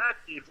 dog?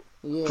 Exactly.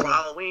 Yeah. For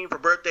Halloween, for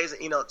birthdays,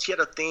 she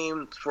had a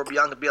theme for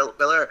Bianca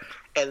Belair,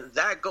 and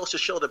that goes to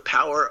show the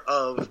power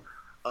of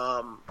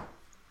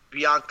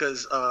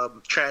Bianca's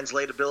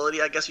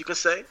translatability, I guess you could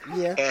say,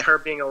 and her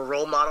being a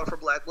role model for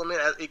black women,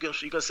 as you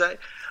can say.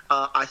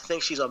 I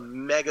think she's a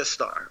mega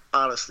star,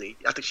 honestly.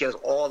 I think she has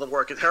all the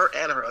work. Her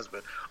and her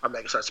husband are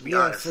mega stars, to be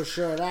honest. Yeah, for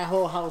sure. That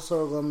whole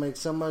household going to make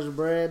so much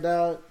bread,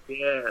 dog.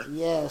 Yeah.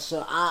 Yeah,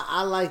 so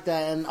I like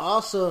that. And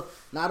also,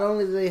 not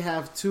only do they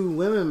have two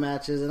women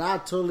matches, and I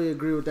totally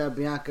agree with that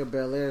Bianca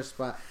Belair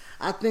spot,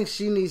 I think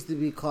she needs to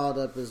be called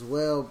up as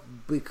well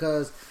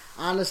because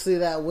honestly,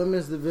 that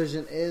women's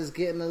division is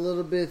getting a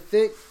little bit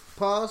thick.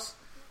 Pause.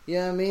 You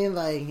know what I mean?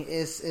 Like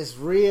it's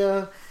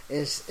Rhea,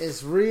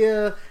 it's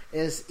Rhea,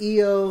 it's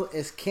Io,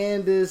 it's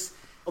Candice.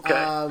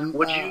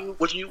 Okay.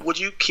 Would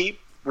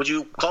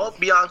you call up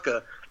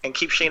Bianca and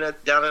keep Shayna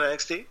down in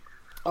NXT?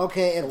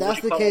 Okay, if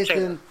that's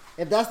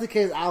the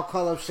case, I'll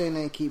call up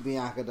Shayna and keep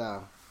Bianca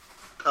down.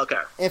 Okay.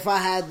 If I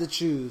had to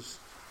choose,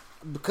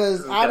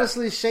 because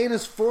honestly,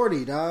 Shayna's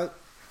 40, dog.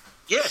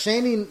 Yeah.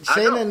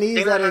 Shayna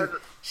needs that.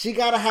 She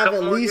got to have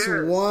at least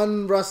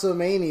one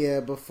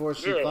WrestleMania before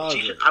she calls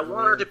it. I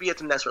want her to be at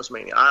the next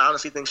WrestleMania. I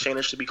honestly think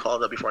Shayna should be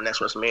called up before next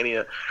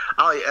WrestleMania.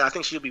 I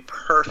think she'll be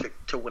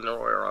perfect to win the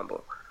Royal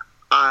Rumble.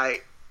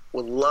 I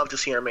would love to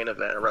see her main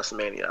event at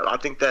WrestleMania. I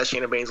think that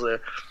Shayna Baszler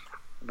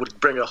would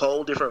bring a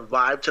whole different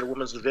vibe to the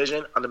women's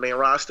division on the main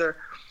roster.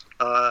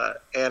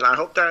 And I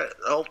hope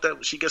that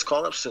she gets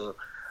called up soon.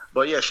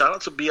 But yeah, shout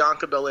out to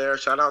Bianca Belair,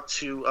 shout out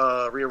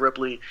to Rhea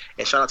Ripley,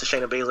 and shout out to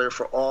Shayna Baszler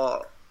for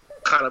all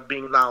kind of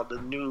being now the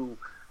new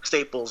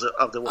staples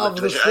of the women's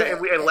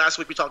division. And last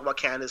week we talked about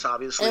Candice,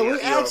 obviously. And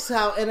we asked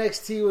how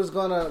NXT was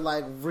going to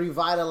like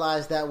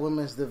revitalize that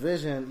women's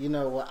division, you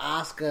know, with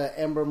Asuka,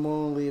 Ember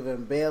Moon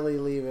leaving, Bayley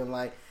leaving,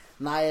 like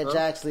Nia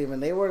Jax leaving.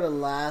 They were the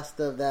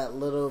last of that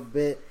little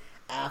bit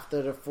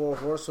after the Four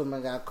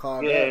Horsewomen got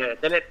called up. Yeah,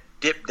 then it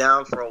dipped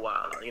down for a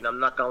while. You know,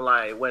 I'm not going to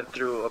lie. It went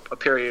through a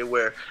period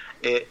where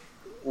it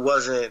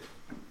wasn't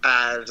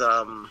as...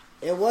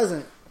 It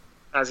wasn't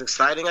as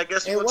exciting, I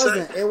guess you would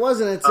say. It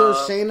wasn't until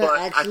Shayna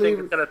actually... I think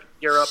it's going to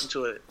gear up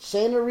into it.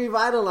 Shayna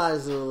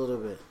revitalized it a little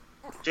bit.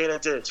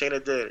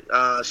 Shayna did.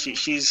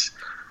 She's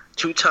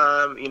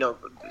two-time, you know,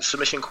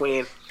 submission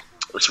queen.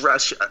 I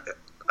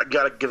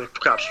got to give it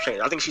props to Shayna.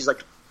 I think she's,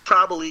 like,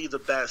 probably the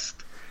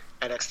best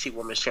NXT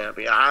Women's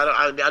Champion.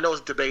 I know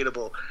it's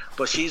debatable,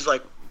 but she's,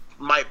 like,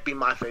 might be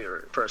my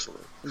favorite, personally.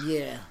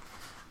 Yeah.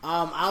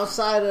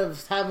 Outside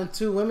of having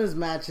two women's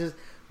matches,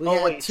 we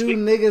had two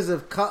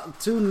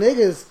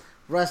niggas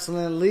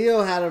wrestling.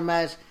 Leo had a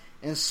match,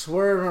 and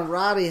Swerve and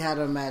Roddy had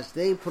a match.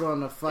 They put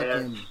on a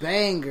fucking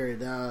banger,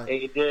 dog.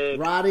 They did.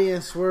 Roddy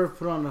and Swerve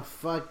put on a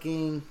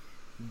fucking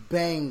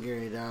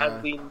banger, dog.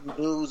 As we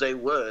knew they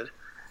would.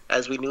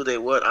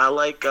 I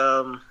like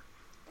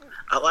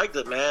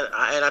it, man.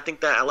 And I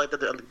think that I like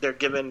that they're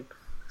giving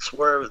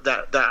Swerve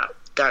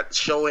that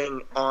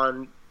showing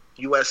on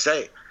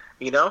USA.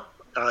 You know,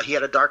 he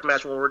had a dark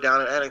match when we were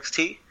down at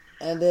NXT.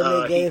 And then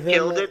they gave him...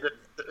 killed it.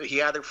 He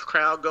had the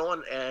crowd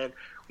going, and,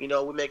 you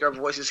know, we make our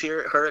voices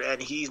heard, and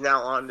he's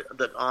now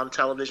on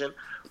television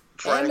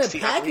for and NXT. The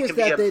package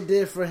that they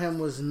did for him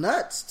was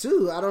nuts,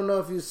 too. I don't know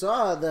if you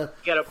saw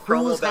he had a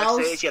promo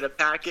backstage, he had a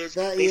package.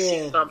 They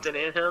see something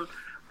in him.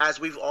 As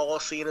we've all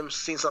seen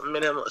something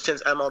in him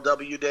since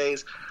MLW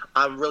days.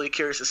 I'm really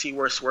curious to see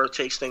where Swerve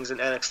takes things in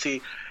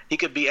NXT. He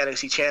could be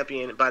NXT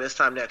champion by this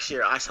time next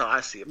year. That's how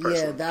I see it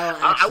personally. Yeah,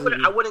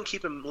 I wouldn't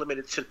keep him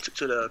limited to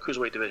the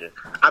cruiserweight division.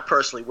 I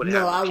personally wouldn't.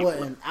 No, I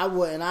wouldn't. I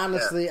wouldn't.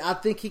 Honestly, I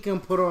think he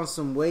can put on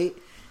some weight,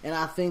 and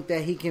I think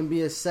that he can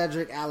be a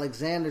Cedric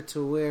Alexander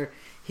to where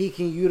he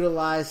can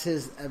utilize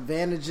his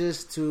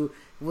advantages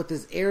with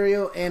his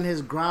aerial and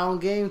his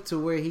ground game to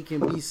where he can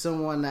be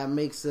someone that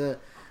makes a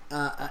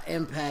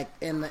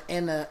impact in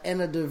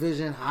a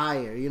division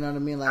higher. You know what I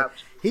mean? Like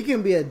he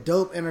can be a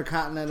dope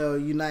Intercontinental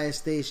United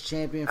States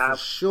champion for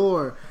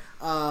sure.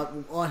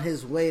 On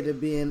his way to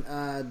being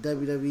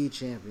WWE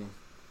champion.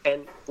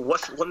 And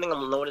what's one thing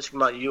I'm noticing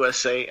about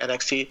USA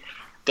NXT?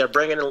 They're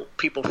bringing in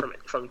people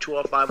from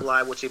 205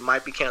 Live, which they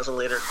might be canceling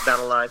later down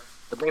the line.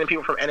 They're bringing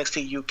people from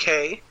NXT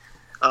UK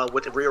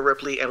with Rhea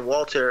Ripley and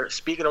Walter.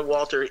 Speaking of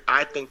Walter,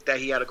 I think that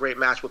he had a great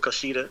match with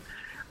Kushida.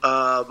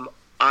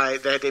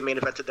 They main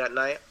evented that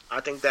night. I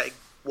think that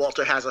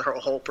Walter has a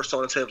whole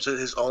persona to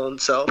his own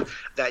self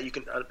that you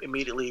can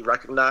immediately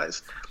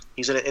recognize.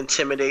 He's an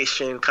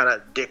intimidation kind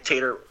of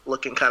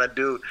dictator-looking kind of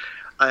dude.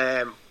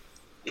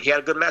 He had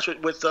a good match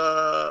with what's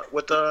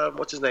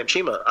his name,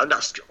 Chima. Oh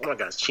my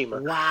God, it's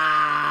Chima.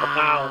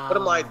 Wow. What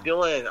am I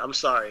doing? I'm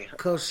sorry.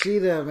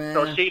 Kushida, man.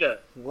 Kushida.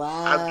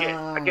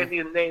 Wow. I get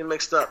these names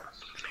mixed up.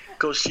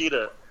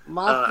 Kushida.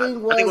 My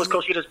thing was, I think it was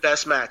Kushida's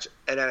best match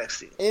at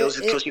NXT. It was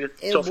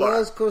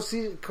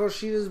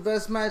Kushida's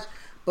best match,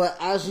 but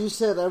as you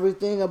said,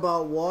 everything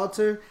about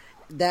Walter,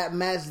 that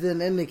match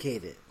didn't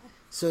indicate it.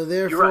 So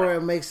therefore,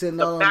 It makes it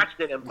the match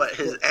didn't, but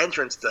his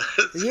entrance does.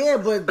 Yeah,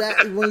 but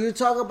when you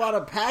talk about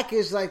a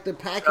package, like the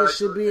package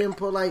should be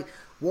like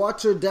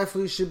Walter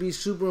definitely should be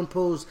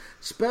superimposing,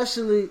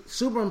 especially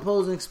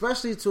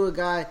to a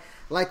guy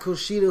like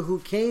Kushida who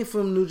came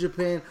from New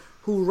Japan,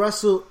 who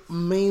wrestled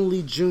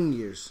mainly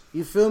juniors.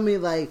 You feel me?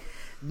 Like,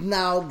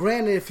 now,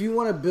 granted, if you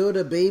want to build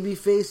a baby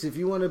face, if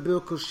you want to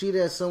build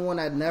Kushida as someone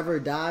that never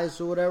dies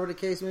or whatever the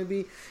case may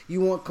be, you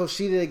want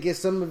Kushida to get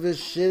some of his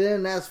shit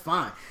in, that's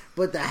fine.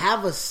 But to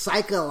have a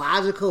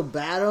psychological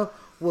battle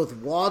with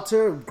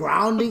Walter,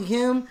 grounding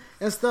him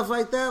and stuff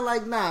like that,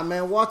 like, nah,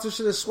 man, Walter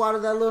should have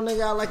swatted that little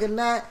nigga out like a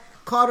gnat,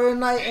 caught her a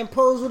night, and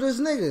posed with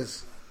his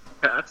niggas.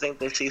 I think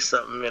they see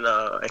something in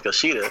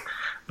Kushida.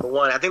 For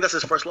one, I think that's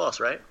his first loss,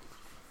 right?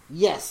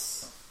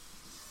 Yes.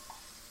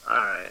 All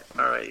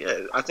right.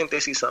 Yeah, I think they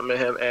see something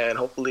in him, and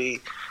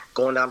hopefully,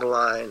 going down the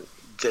line,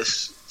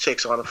 this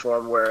takes on a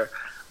form where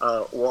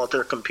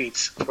Walter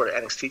competes for the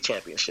NXT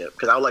championship,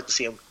 because I would like to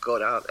see him go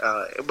down.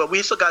 But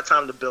we still got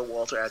time to build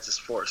Walter as this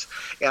force.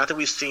 And I think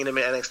we've seen him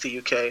in NXT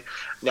UK.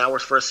 Now we're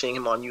first seeing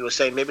him on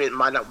USA. Maybe it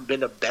might not have been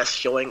the best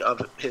showing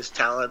of his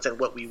talents and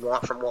what we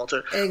want from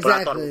Walter. Exactly. But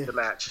I thought it was the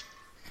match.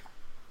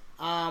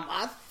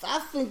 I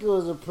think it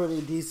was a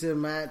pretty decent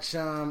match.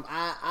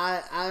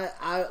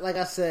 I like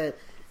I said,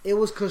 it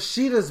was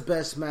Kushida's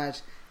best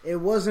match. It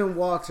wasn't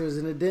Walter's,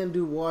 and it didn't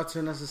do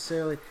Walter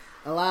necessarily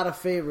a lot of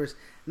favors.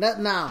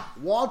 Now,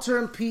 Walter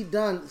and Pete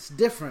Dunne is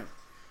different.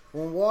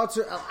 When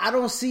Walter, I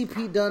don't see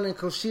Pete Dunne and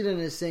Kushida in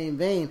the same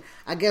vein.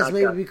 I guess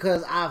maybe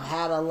because I've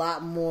had a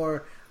lot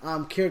more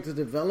character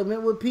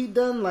development with Pete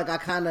Dunne. Like I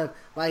kind of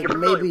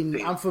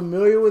I'm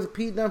familiar with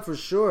Pete Dunne for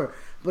sure.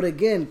 But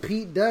again,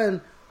 Pete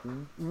Dunne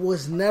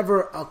was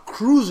never a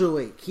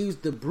cruiserweight. He was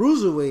the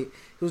bruiserweight.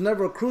 He was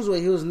never a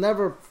cruiserweight. He was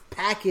never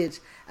packaged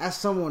as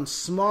someone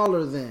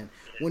smaller than.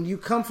 When you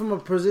come from a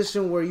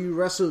position where you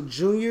wrestle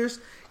juniors,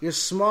 you're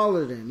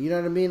smaller than. You know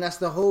what I mean? That's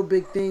the whole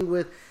big thing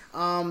with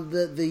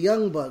the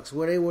Young Bucks,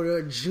 where they were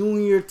a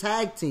junior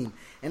tag team,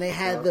 and they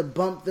had to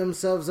bump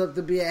themselves up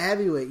to be a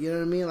heavyweight. You know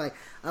what I mean? Like,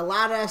 a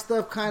lot of that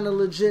stuff kind of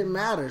legit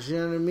matters. You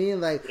know what I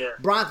mean? Like,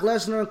 Brock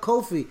Lesnar and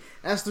Kofi,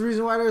 that's the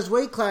reason why there's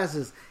weight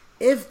classes.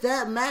 If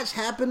that match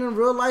happened in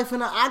real life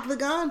in an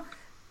octagon,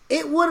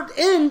 it would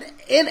end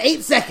in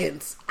 8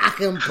 seconds. I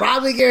can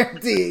probably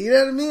guarantee it. You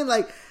know what I mean?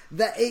 Like,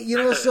 that,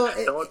 so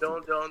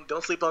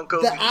don't sleep on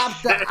Kobe.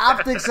 The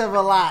optics of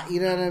a lot, you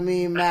know what I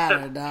mean,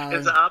 matter, dog.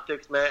 It's the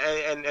optics,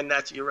 man, and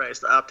that's, you're right. It's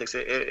the optics.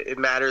 It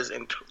matters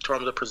in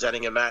terms of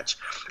presenting a match,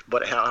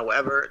 but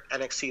however,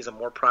 NXT is a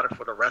more product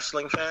for the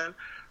wrestling fan.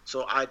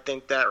 So I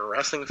think that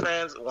wrestling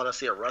fans want to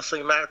see a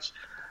wrestling match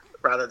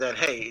rather than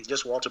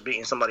just Walter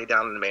beating somebody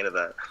down in the main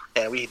event.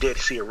 And we did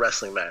see a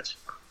wrestling match.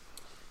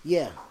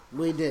 Yeah,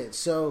 we did.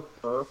 So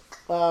if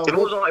it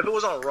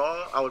was on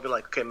Raw, I would be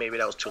like, okay, maybe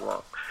that was too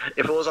long.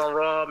 If it was on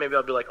Raw, maybe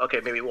I'd be like, okay,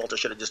 maybe Walter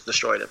should have just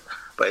destroyed him.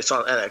 But it's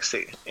on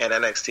NXT, and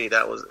NXT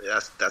that was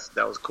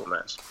a cool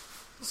match.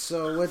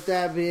 So with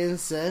that being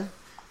said,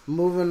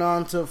 moving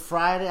on to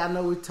Friday. I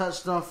know we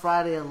touched on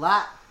Friday a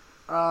lot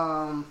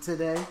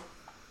today.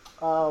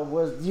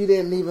 You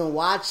didn't even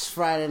watch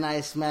Friday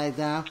Night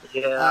SmackDown?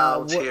 Yeah, I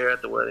was here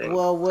at the wedding.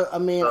 Well,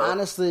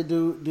 honestly,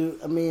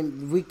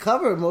 we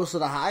covered most of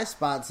the high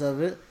spots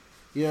of it.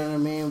 You know what I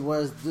mean?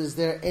 Is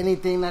there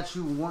anything that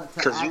you want to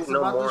ask about the show? Because you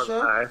know more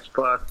high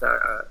spots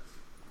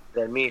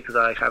than me, because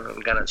I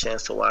haven't gotten a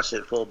chance to watch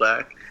it full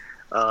back.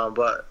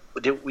 But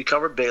we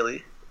covered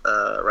Bayley,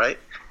 right?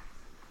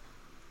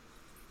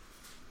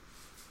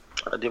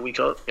 Did we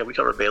cover? Yeah, we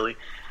covered Bayley.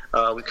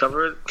 We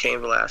covered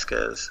Cain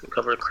Velasquez. We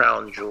covered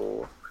Crown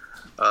Jewel.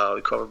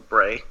 We covered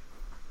Bray.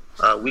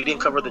 We didn't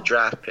cover the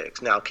draft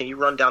picks. Now, can you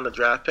run down the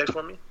draft picks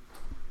for me?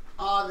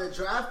 The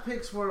draft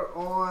picks were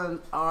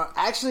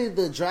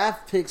the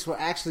draft picks were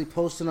actually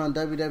posted on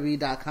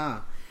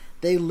WWE.com.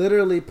 They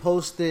literally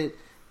posted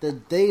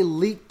they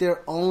leaked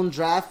their own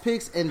draft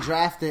picks and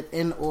drafted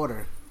in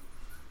order.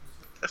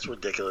 That's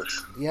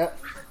ridiculous. Yep.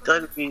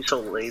 WWE is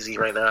so lazy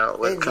right now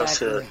when it comes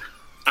to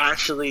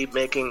actually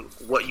making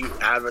what you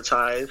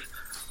advertise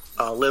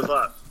live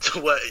up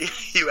to what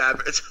you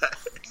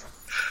advertise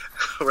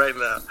right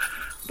now.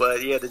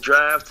 But yeah, the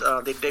draft,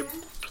 they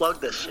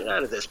plugged the shit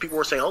out of this. People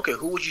were saying, okay,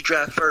 who would you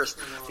draft first?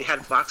 They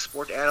had Fox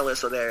Sports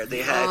analysts on there.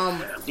 They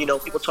had,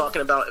 people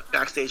talking about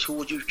backstage, who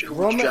would you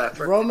draft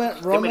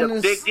first? They made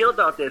a big deal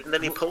about this, and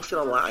then they posted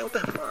online. What the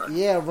fuck?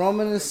 Yeah,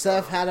 Roman and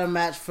Seth had a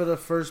match for the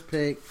first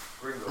pick.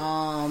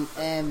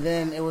 And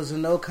then it was a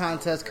no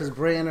contest because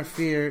Bray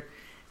interfered.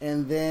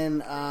 And then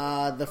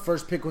the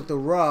first pick went to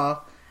Raw,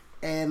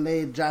 and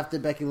they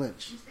drafted Becky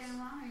Lynch.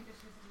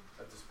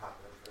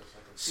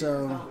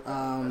 So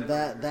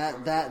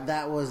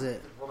that was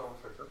it.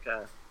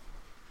 Okay.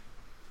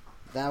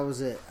 That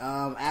was it.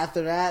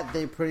 After that,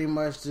 they pretty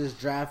much just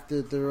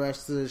drafted the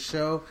rest of the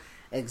show.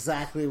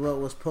 Exactly what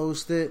was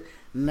posted.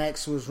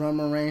 Next was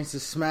Roman Reigns to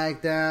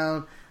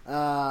SmackDown.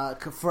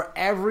 For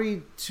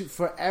every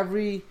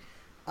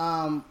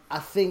I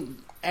think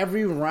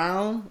every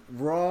round,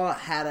 Raw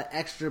had an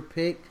extra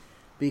pick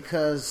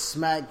because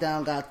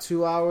SmackDown got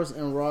 2 hours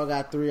and Raw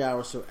got 3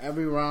 hours. So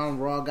every round,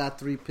 Raw got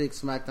 3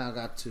 picks, SmackDown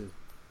got 2.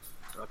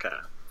 Okay.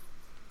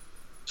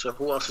 So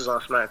who else is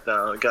on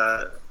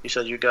SmackDown? You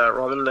said you got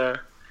Roman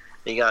there,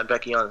 and you got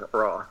Becky on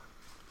Raw.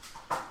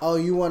 Oh,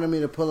 you wanted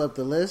me to pull up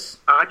the list?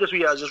 Just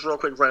real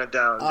quick run it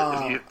down.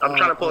 I'm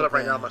trying to pull it up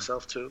right now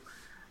myself too,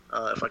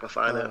 if I can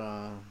find it.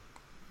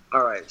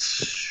 All right.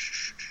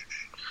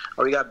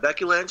 We got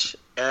Becky Lynch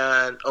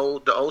and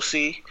the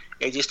OC,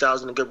 AJ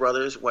Styles and the Good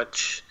Brothers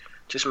went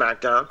to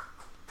SmackDown.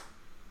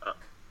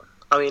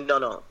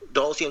 No.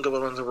 The OC and Good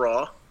Brothers went to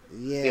Raw.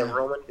 Yeah.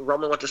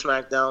 Roman went to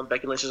SmackDown.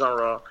 Becky Lynch is on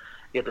Raw.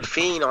 You have The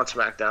Fiend on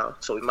SmackDown.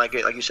 So we might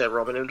get, like you said,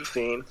 Roman and The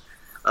Fiend.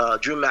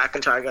 Drew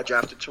McIntyre got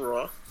drafted to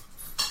Raw.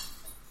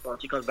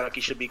 Once he comes back,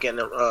 he should be getting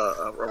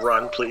a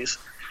run, please.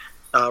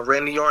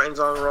 Randy Orton's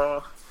on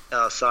Raw.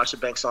 Sasha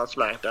Banks on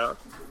SmackDown.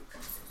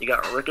 You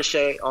got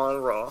Ricochet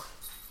on Raw.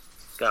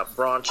 Got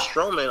Braun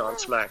Strowman on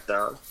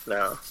SmackDown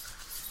now.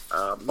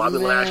 Bobby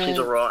Lashley's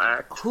a Raw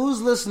act.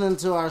 Who's listening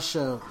to our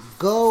show?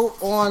 Go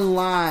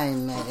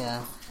online,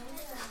 nigga.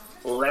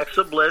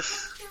 Alexa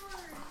Bliss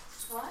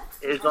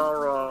is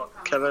on Raw.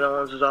 Kevin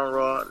Owens is on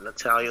Raw.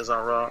 Natalia's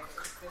on Raw.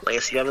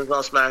 Lacey Evans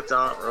on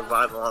SmackDown.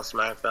 Revival on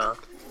SmackDown.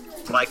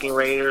 Viking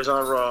Raiders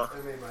on Raw.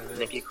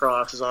 Nikki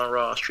Cross is on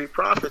Raw. Street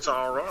Profits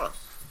on Raw.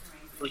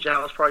 Lucha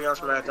House Party on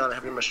SmackDown and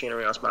Heavy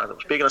Machinery on SmackDown.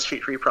 Speaking of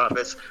Street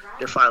Profits,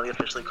 they're finally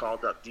officially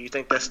called up. Do you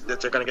think that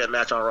they're going to get a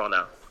match on Raw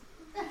now?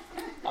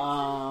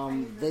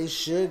 They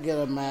should get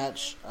a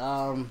match.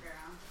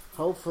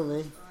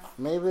 Hopefully.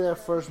 Maybe their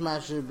first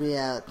match should be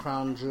at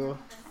Crown Jewel.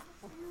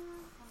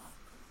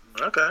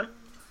 Okay.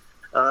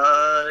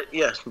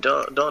 Yes.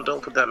 Don't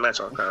put that match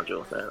on Crown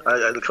Jewel, man.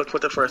 I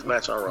put the first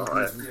match on Raw,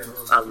 right?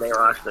 On main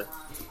roster.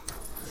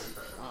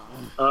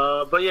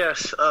 But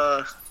yes.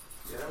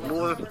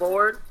 Moving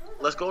forward,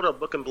 let's go to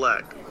Book and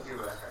Black.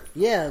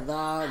 Yeah,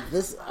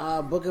 this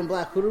Book and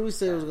Black. Who did we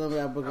say was going to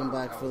be our Book and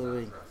Black for the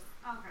week?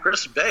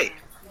 Chris Bay.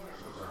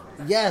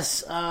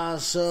 Yes.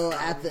 So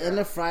at the end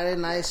of Friday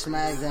Night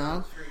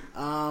SmackDown,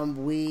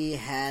 we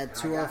had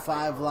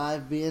 205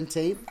 Live being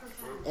taped,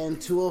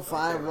 and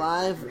 205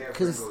 Live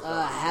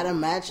had a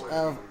match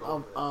of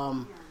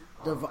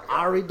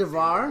Ari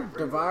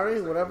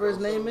Daivari, whatever his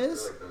name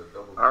is.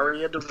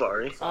 Aria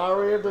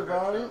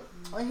Daivari.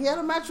 He had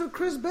a match with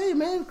Chris Bay,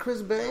 man.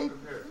 Chris Bay,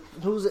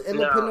 who's an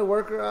independent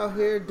worker out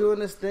here doing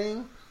this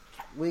thing.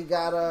 We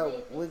got our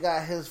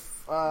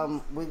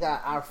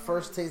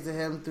first taste of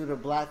him through the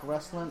Black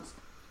Wrestling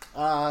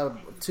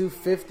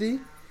 250.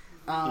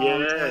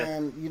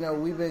 And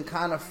we've been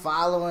kind of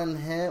following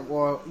him,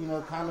 or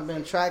kind of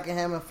been tracking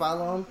him and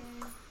following him.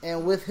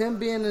 And with him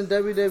being in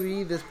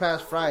WWE this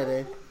past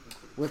Friday,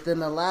 within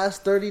the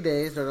last 30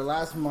 days or the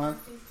last month,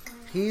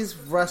 he's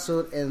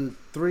wrestled in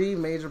 3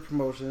 major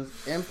promotions: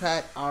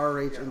 Impact,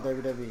 ROH, and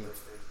WWE.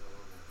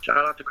 Shout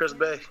out to Chris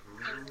Bay,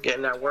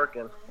 getting that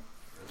working.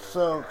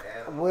 So,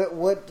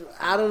 what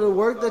out of the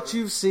work that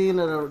you've seen,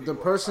 and the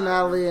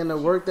personality and the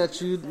work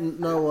that you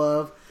know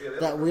of,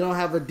 that we don't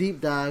have a deep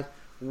dive,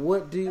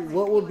 what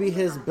would be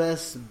his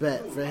best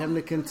bet for him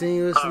to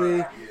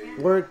continuously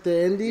work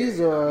the indies?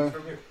 Or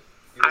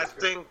I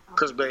think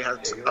Chris Bay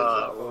has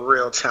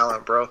real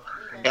talent, bro.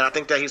 And I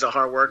think that he's a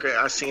hard worker.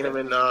 I've seen him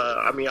in.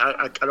 I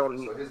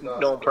don't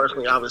know him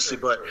personally, obviously,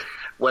 but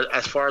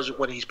as far as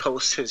when he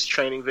posts his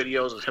training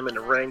videos of him in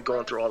the ring,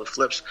 going through all the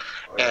flips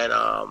and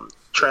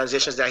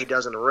transitions that he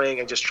does in the ring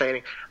and just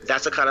training,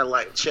 that's the kind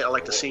of shit I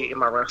like to see in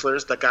my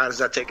wrestlers. The guys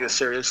that take it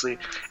seriously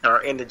and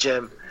are in the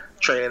gym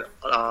training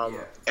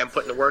and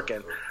putting the work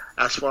in.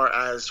 As far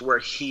as where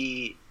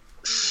he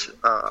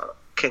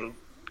can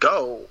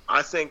go,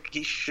 I think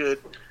he should.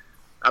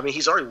 I mean,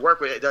 he's already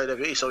worked with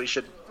WWE, so he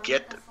should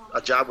get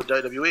a job with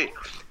WWE.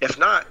 If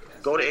not,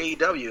 go to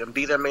AEW and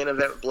be their main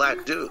event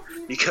Black dude.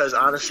 Because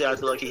honestly, I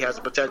feel like he has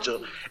the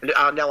potential. And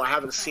now I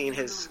haven't seen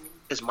his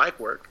mic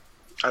work.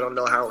 I don't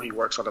know how he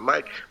works on the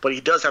mic, but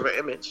he does have an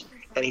image,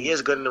 and he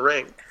is good in the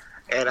ring.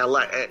 And I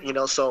like,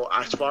 so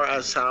as far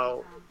as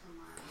how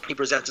he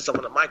presents himself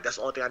on the mic, that's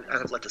the only thing I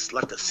have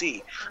left to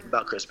see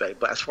about Chris Bay.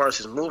 But as far as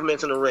his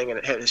movements in the ring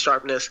and his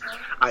sharpness,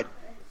 I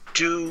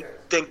do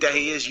think that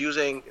he is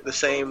using the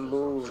same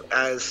move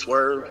as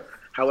Swerve.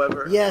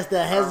 However, yes, the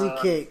hezzy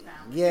kick.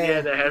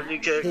 Yeah, the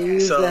hezzy kick. He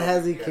used the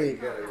hezzy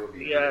kick.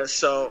 Yeah,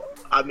 so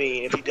I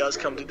mean, if he does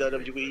come to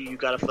WWE, you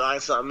gotta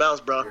find something else,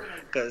 bro.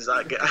 Because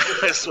I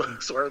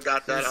Swerve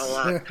got that a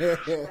lot.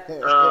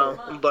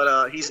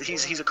 But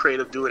he's a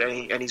creative dude,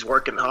 and he's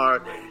working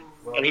hard.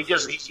 And he's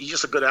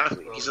just a good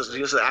athlete. He's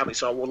just an athlete.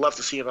 So I would love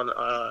to see him in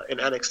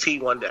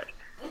NXT one day.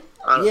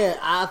 Yeah,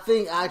 I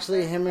think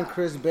actually him and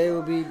Chris Bay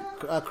would be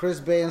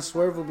Chris Bay and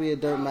Swerve would be a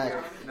dope match.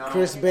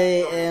 Chris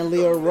Bay and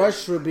Leo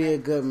Rush would be a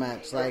good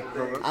match. Like,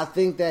 I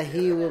think that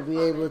he will be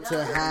able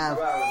to have.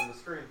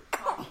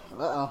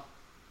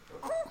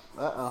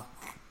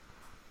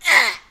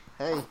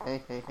 Hey.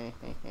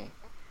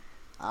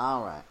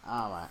 All right.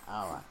 Are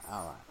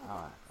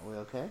we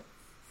okay?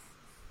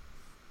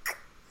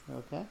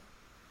 Okay.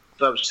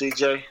 What's up,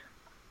 CJ?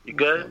 You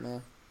good? Okay,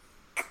 man.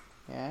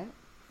 All right.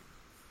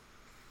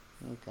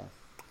 Okay.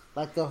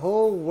 Like the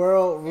whole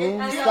world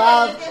room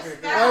stopped.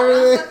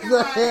 Everything.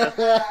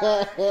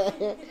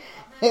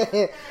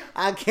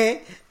 I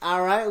can't.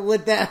 All right.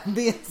 With that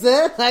being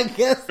said, I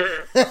guess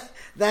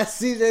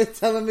that's CJ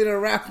telling me to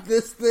wrap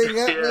this thing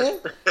up, man.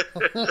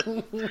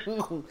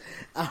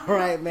 All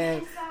right,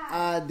 man.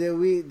 Did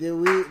we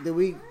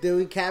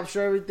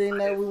capture everything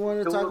that we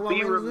wanted to talk about?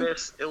 It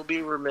will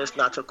be remiss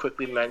not to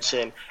quickly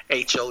mention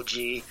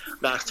HOG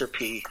Master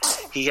P.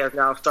 He has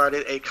now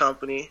started a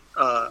company,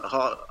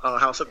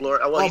 House of Glory.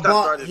 Well,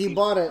 he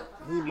bought it.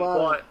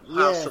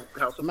 House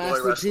of Master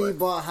Glory Wrestling. P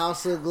bought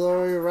House of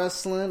Glory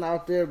Wrestling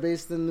out there,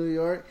 based in New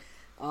York.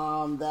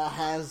 That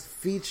has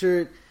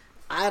featured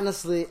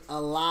honestly, a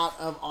lot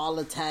of all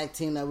the tag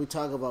team that we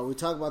talk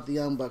about the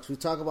Young Bucks, we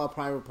talk about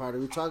Private Party,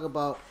 we talk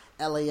about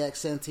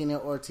LAX,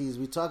 Santino Ortiz,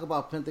 we talk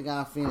about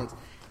Pentagon Phoenix.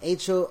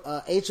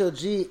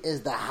 HOG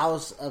is the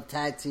house of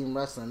tag team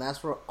wrestling.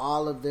 That's where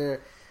all of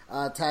their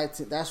tag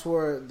team, that's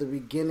where the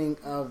beginning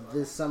of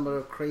this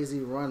summer crazy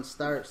run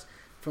starts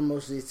for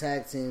most of these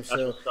tag teams.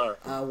 So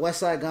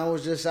Westside Gun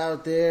was just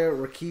out there,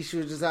 Rikishi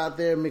was just out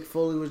there, Mick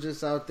Foley was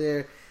just out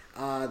there.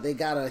 They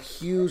got a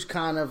huge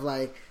kind of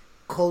like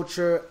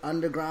culture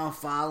underground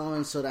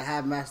following, so to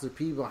have Master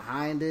P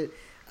behind it,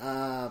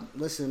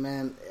 listen,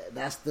 man,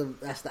 that's the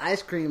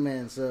ice cream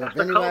man. So that's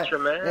if anybody, culture,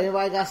 man.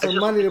 Anybody got some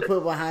money to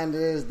put behind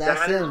it,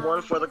 that's him. That is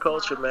one for the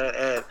culture, man,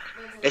 and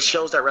it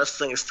shows that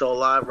wrestling is still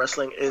alive.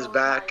 Wrestling is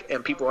back,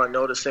 and people are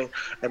noticing.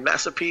 And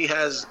Master P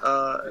has,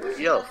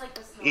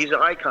 he's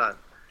an icon.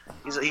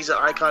 He's an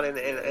icon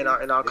in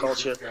our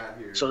culture.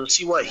 So to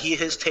see what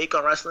his take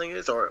on wrestling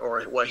is,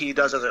 or what he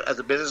does as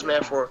a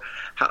businessman for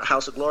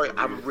House of Glory,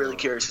 I'm really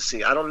curious to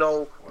see. I don't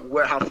know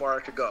how far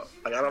it could go.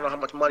 Like, I don't know how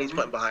much money he's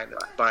putting behind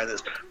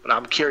this, but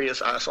I'm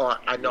curious. I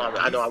know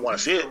I want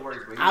to see it.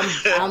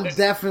 I'm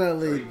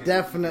definitely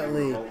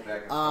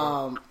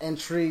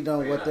intrigued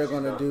on what they're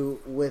going to do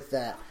with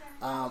that.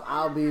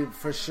 I'll be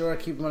for sure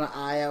keeping an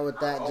eye out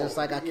with that, just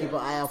like I keep an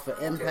eye out for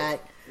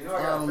Impact.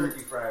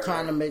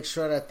 Trying to make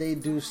sure that they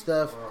do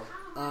stuff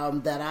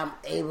that I'm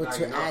able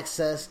to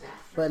access.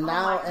 But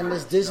now in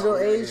this digital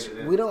age,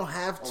 we don't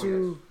have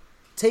to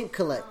tape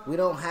collect. We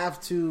don't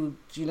have to,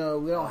 pay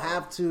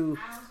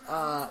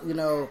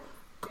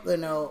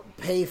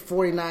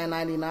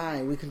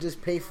 $49.99. We can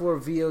just pay for a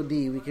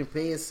VOD. We can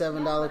pay a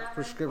 $7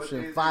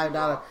 prescription,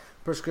 $5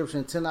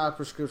 prescription, $10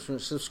 prescription,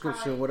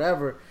 subscription,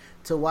 whatever,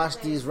 to watch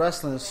these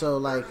wrestling. So,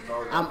 like,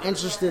 I'm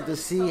interested to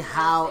see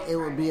how it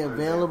would be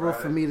available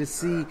for me to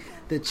see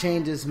the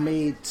changes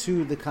made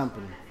to the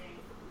company.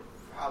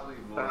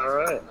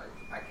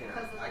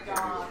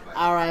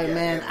 All right,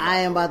 man. I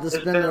am about to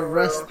spend the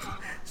rest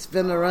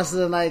of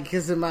the night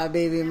kissing my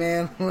baby,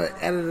 man.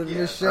 Editing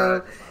this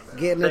show,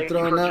 getting it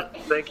thrown up.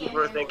 Thank you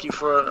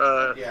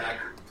for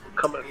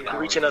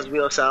reaching us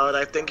via Salad.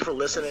 I thank you for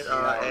listening,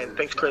 and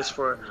thanks, Chris,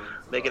 for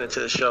making it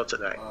to the show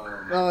tonight.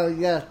 Oh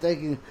yeah,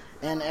 thank you.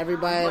 And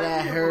everybody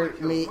that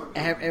heard me,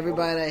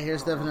 everybody that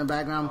hears stuff in the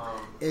background,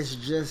 it's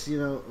just,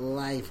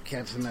 life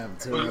catching up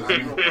to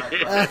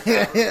us.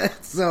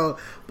 So,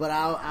 but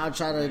I'll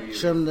try to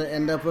trim the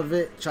end up of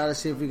it, try to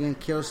see if we can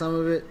kill some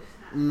of it,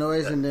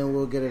 noise, and then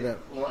we'll get it up.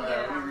 All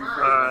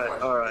right.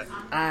 All right,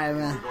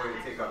 man.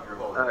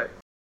 All right.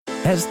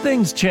 As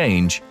things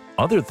change,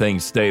 other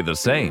things stay the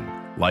same,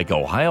 like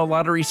Ohio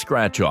Lottery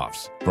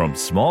scratch-offs. From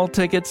small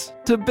tickets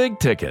to big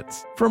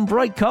tickets, from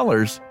bright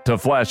colors to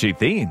flashy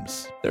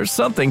themes. There's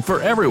something for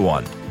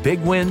everyone.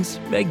 Big wins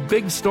make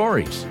big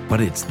stories,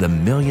 but it's the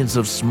millions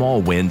of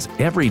small wins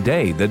every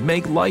day that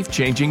make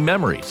life-changing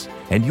memories.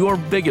 And your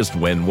biggest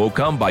win will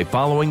come by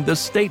following the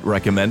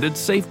state-recommended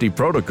safety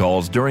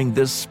protocols during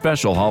this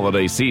special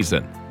holiday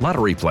season.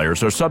 Lottery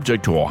players are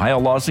subject to Ohio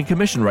laws and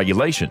commission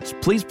regulations.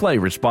 Please play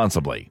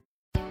responsibly.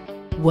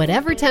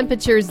 Whatever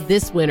temperatures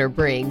this winter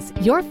brings,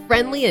 your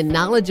friendly and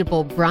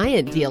knowledgeable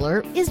Bryant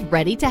dealer is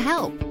ready to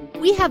help.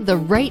 We have the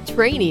right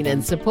training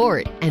and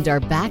support and are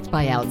backed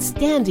by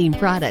outstanding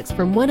products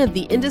from one of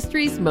the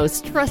industry's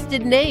most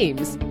trusted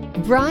names,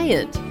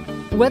 Bryant.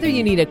 Whether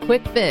you need a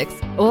quick fix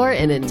or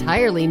an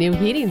entirely new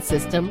heating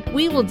system,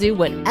 we will do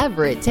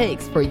whatever it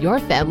takes for your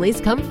family's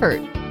comfort.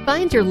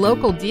 Find your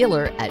local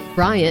dealer at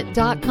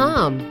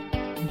Bryant.com.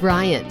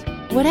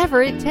 Bryant,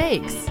 whatever it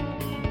takes.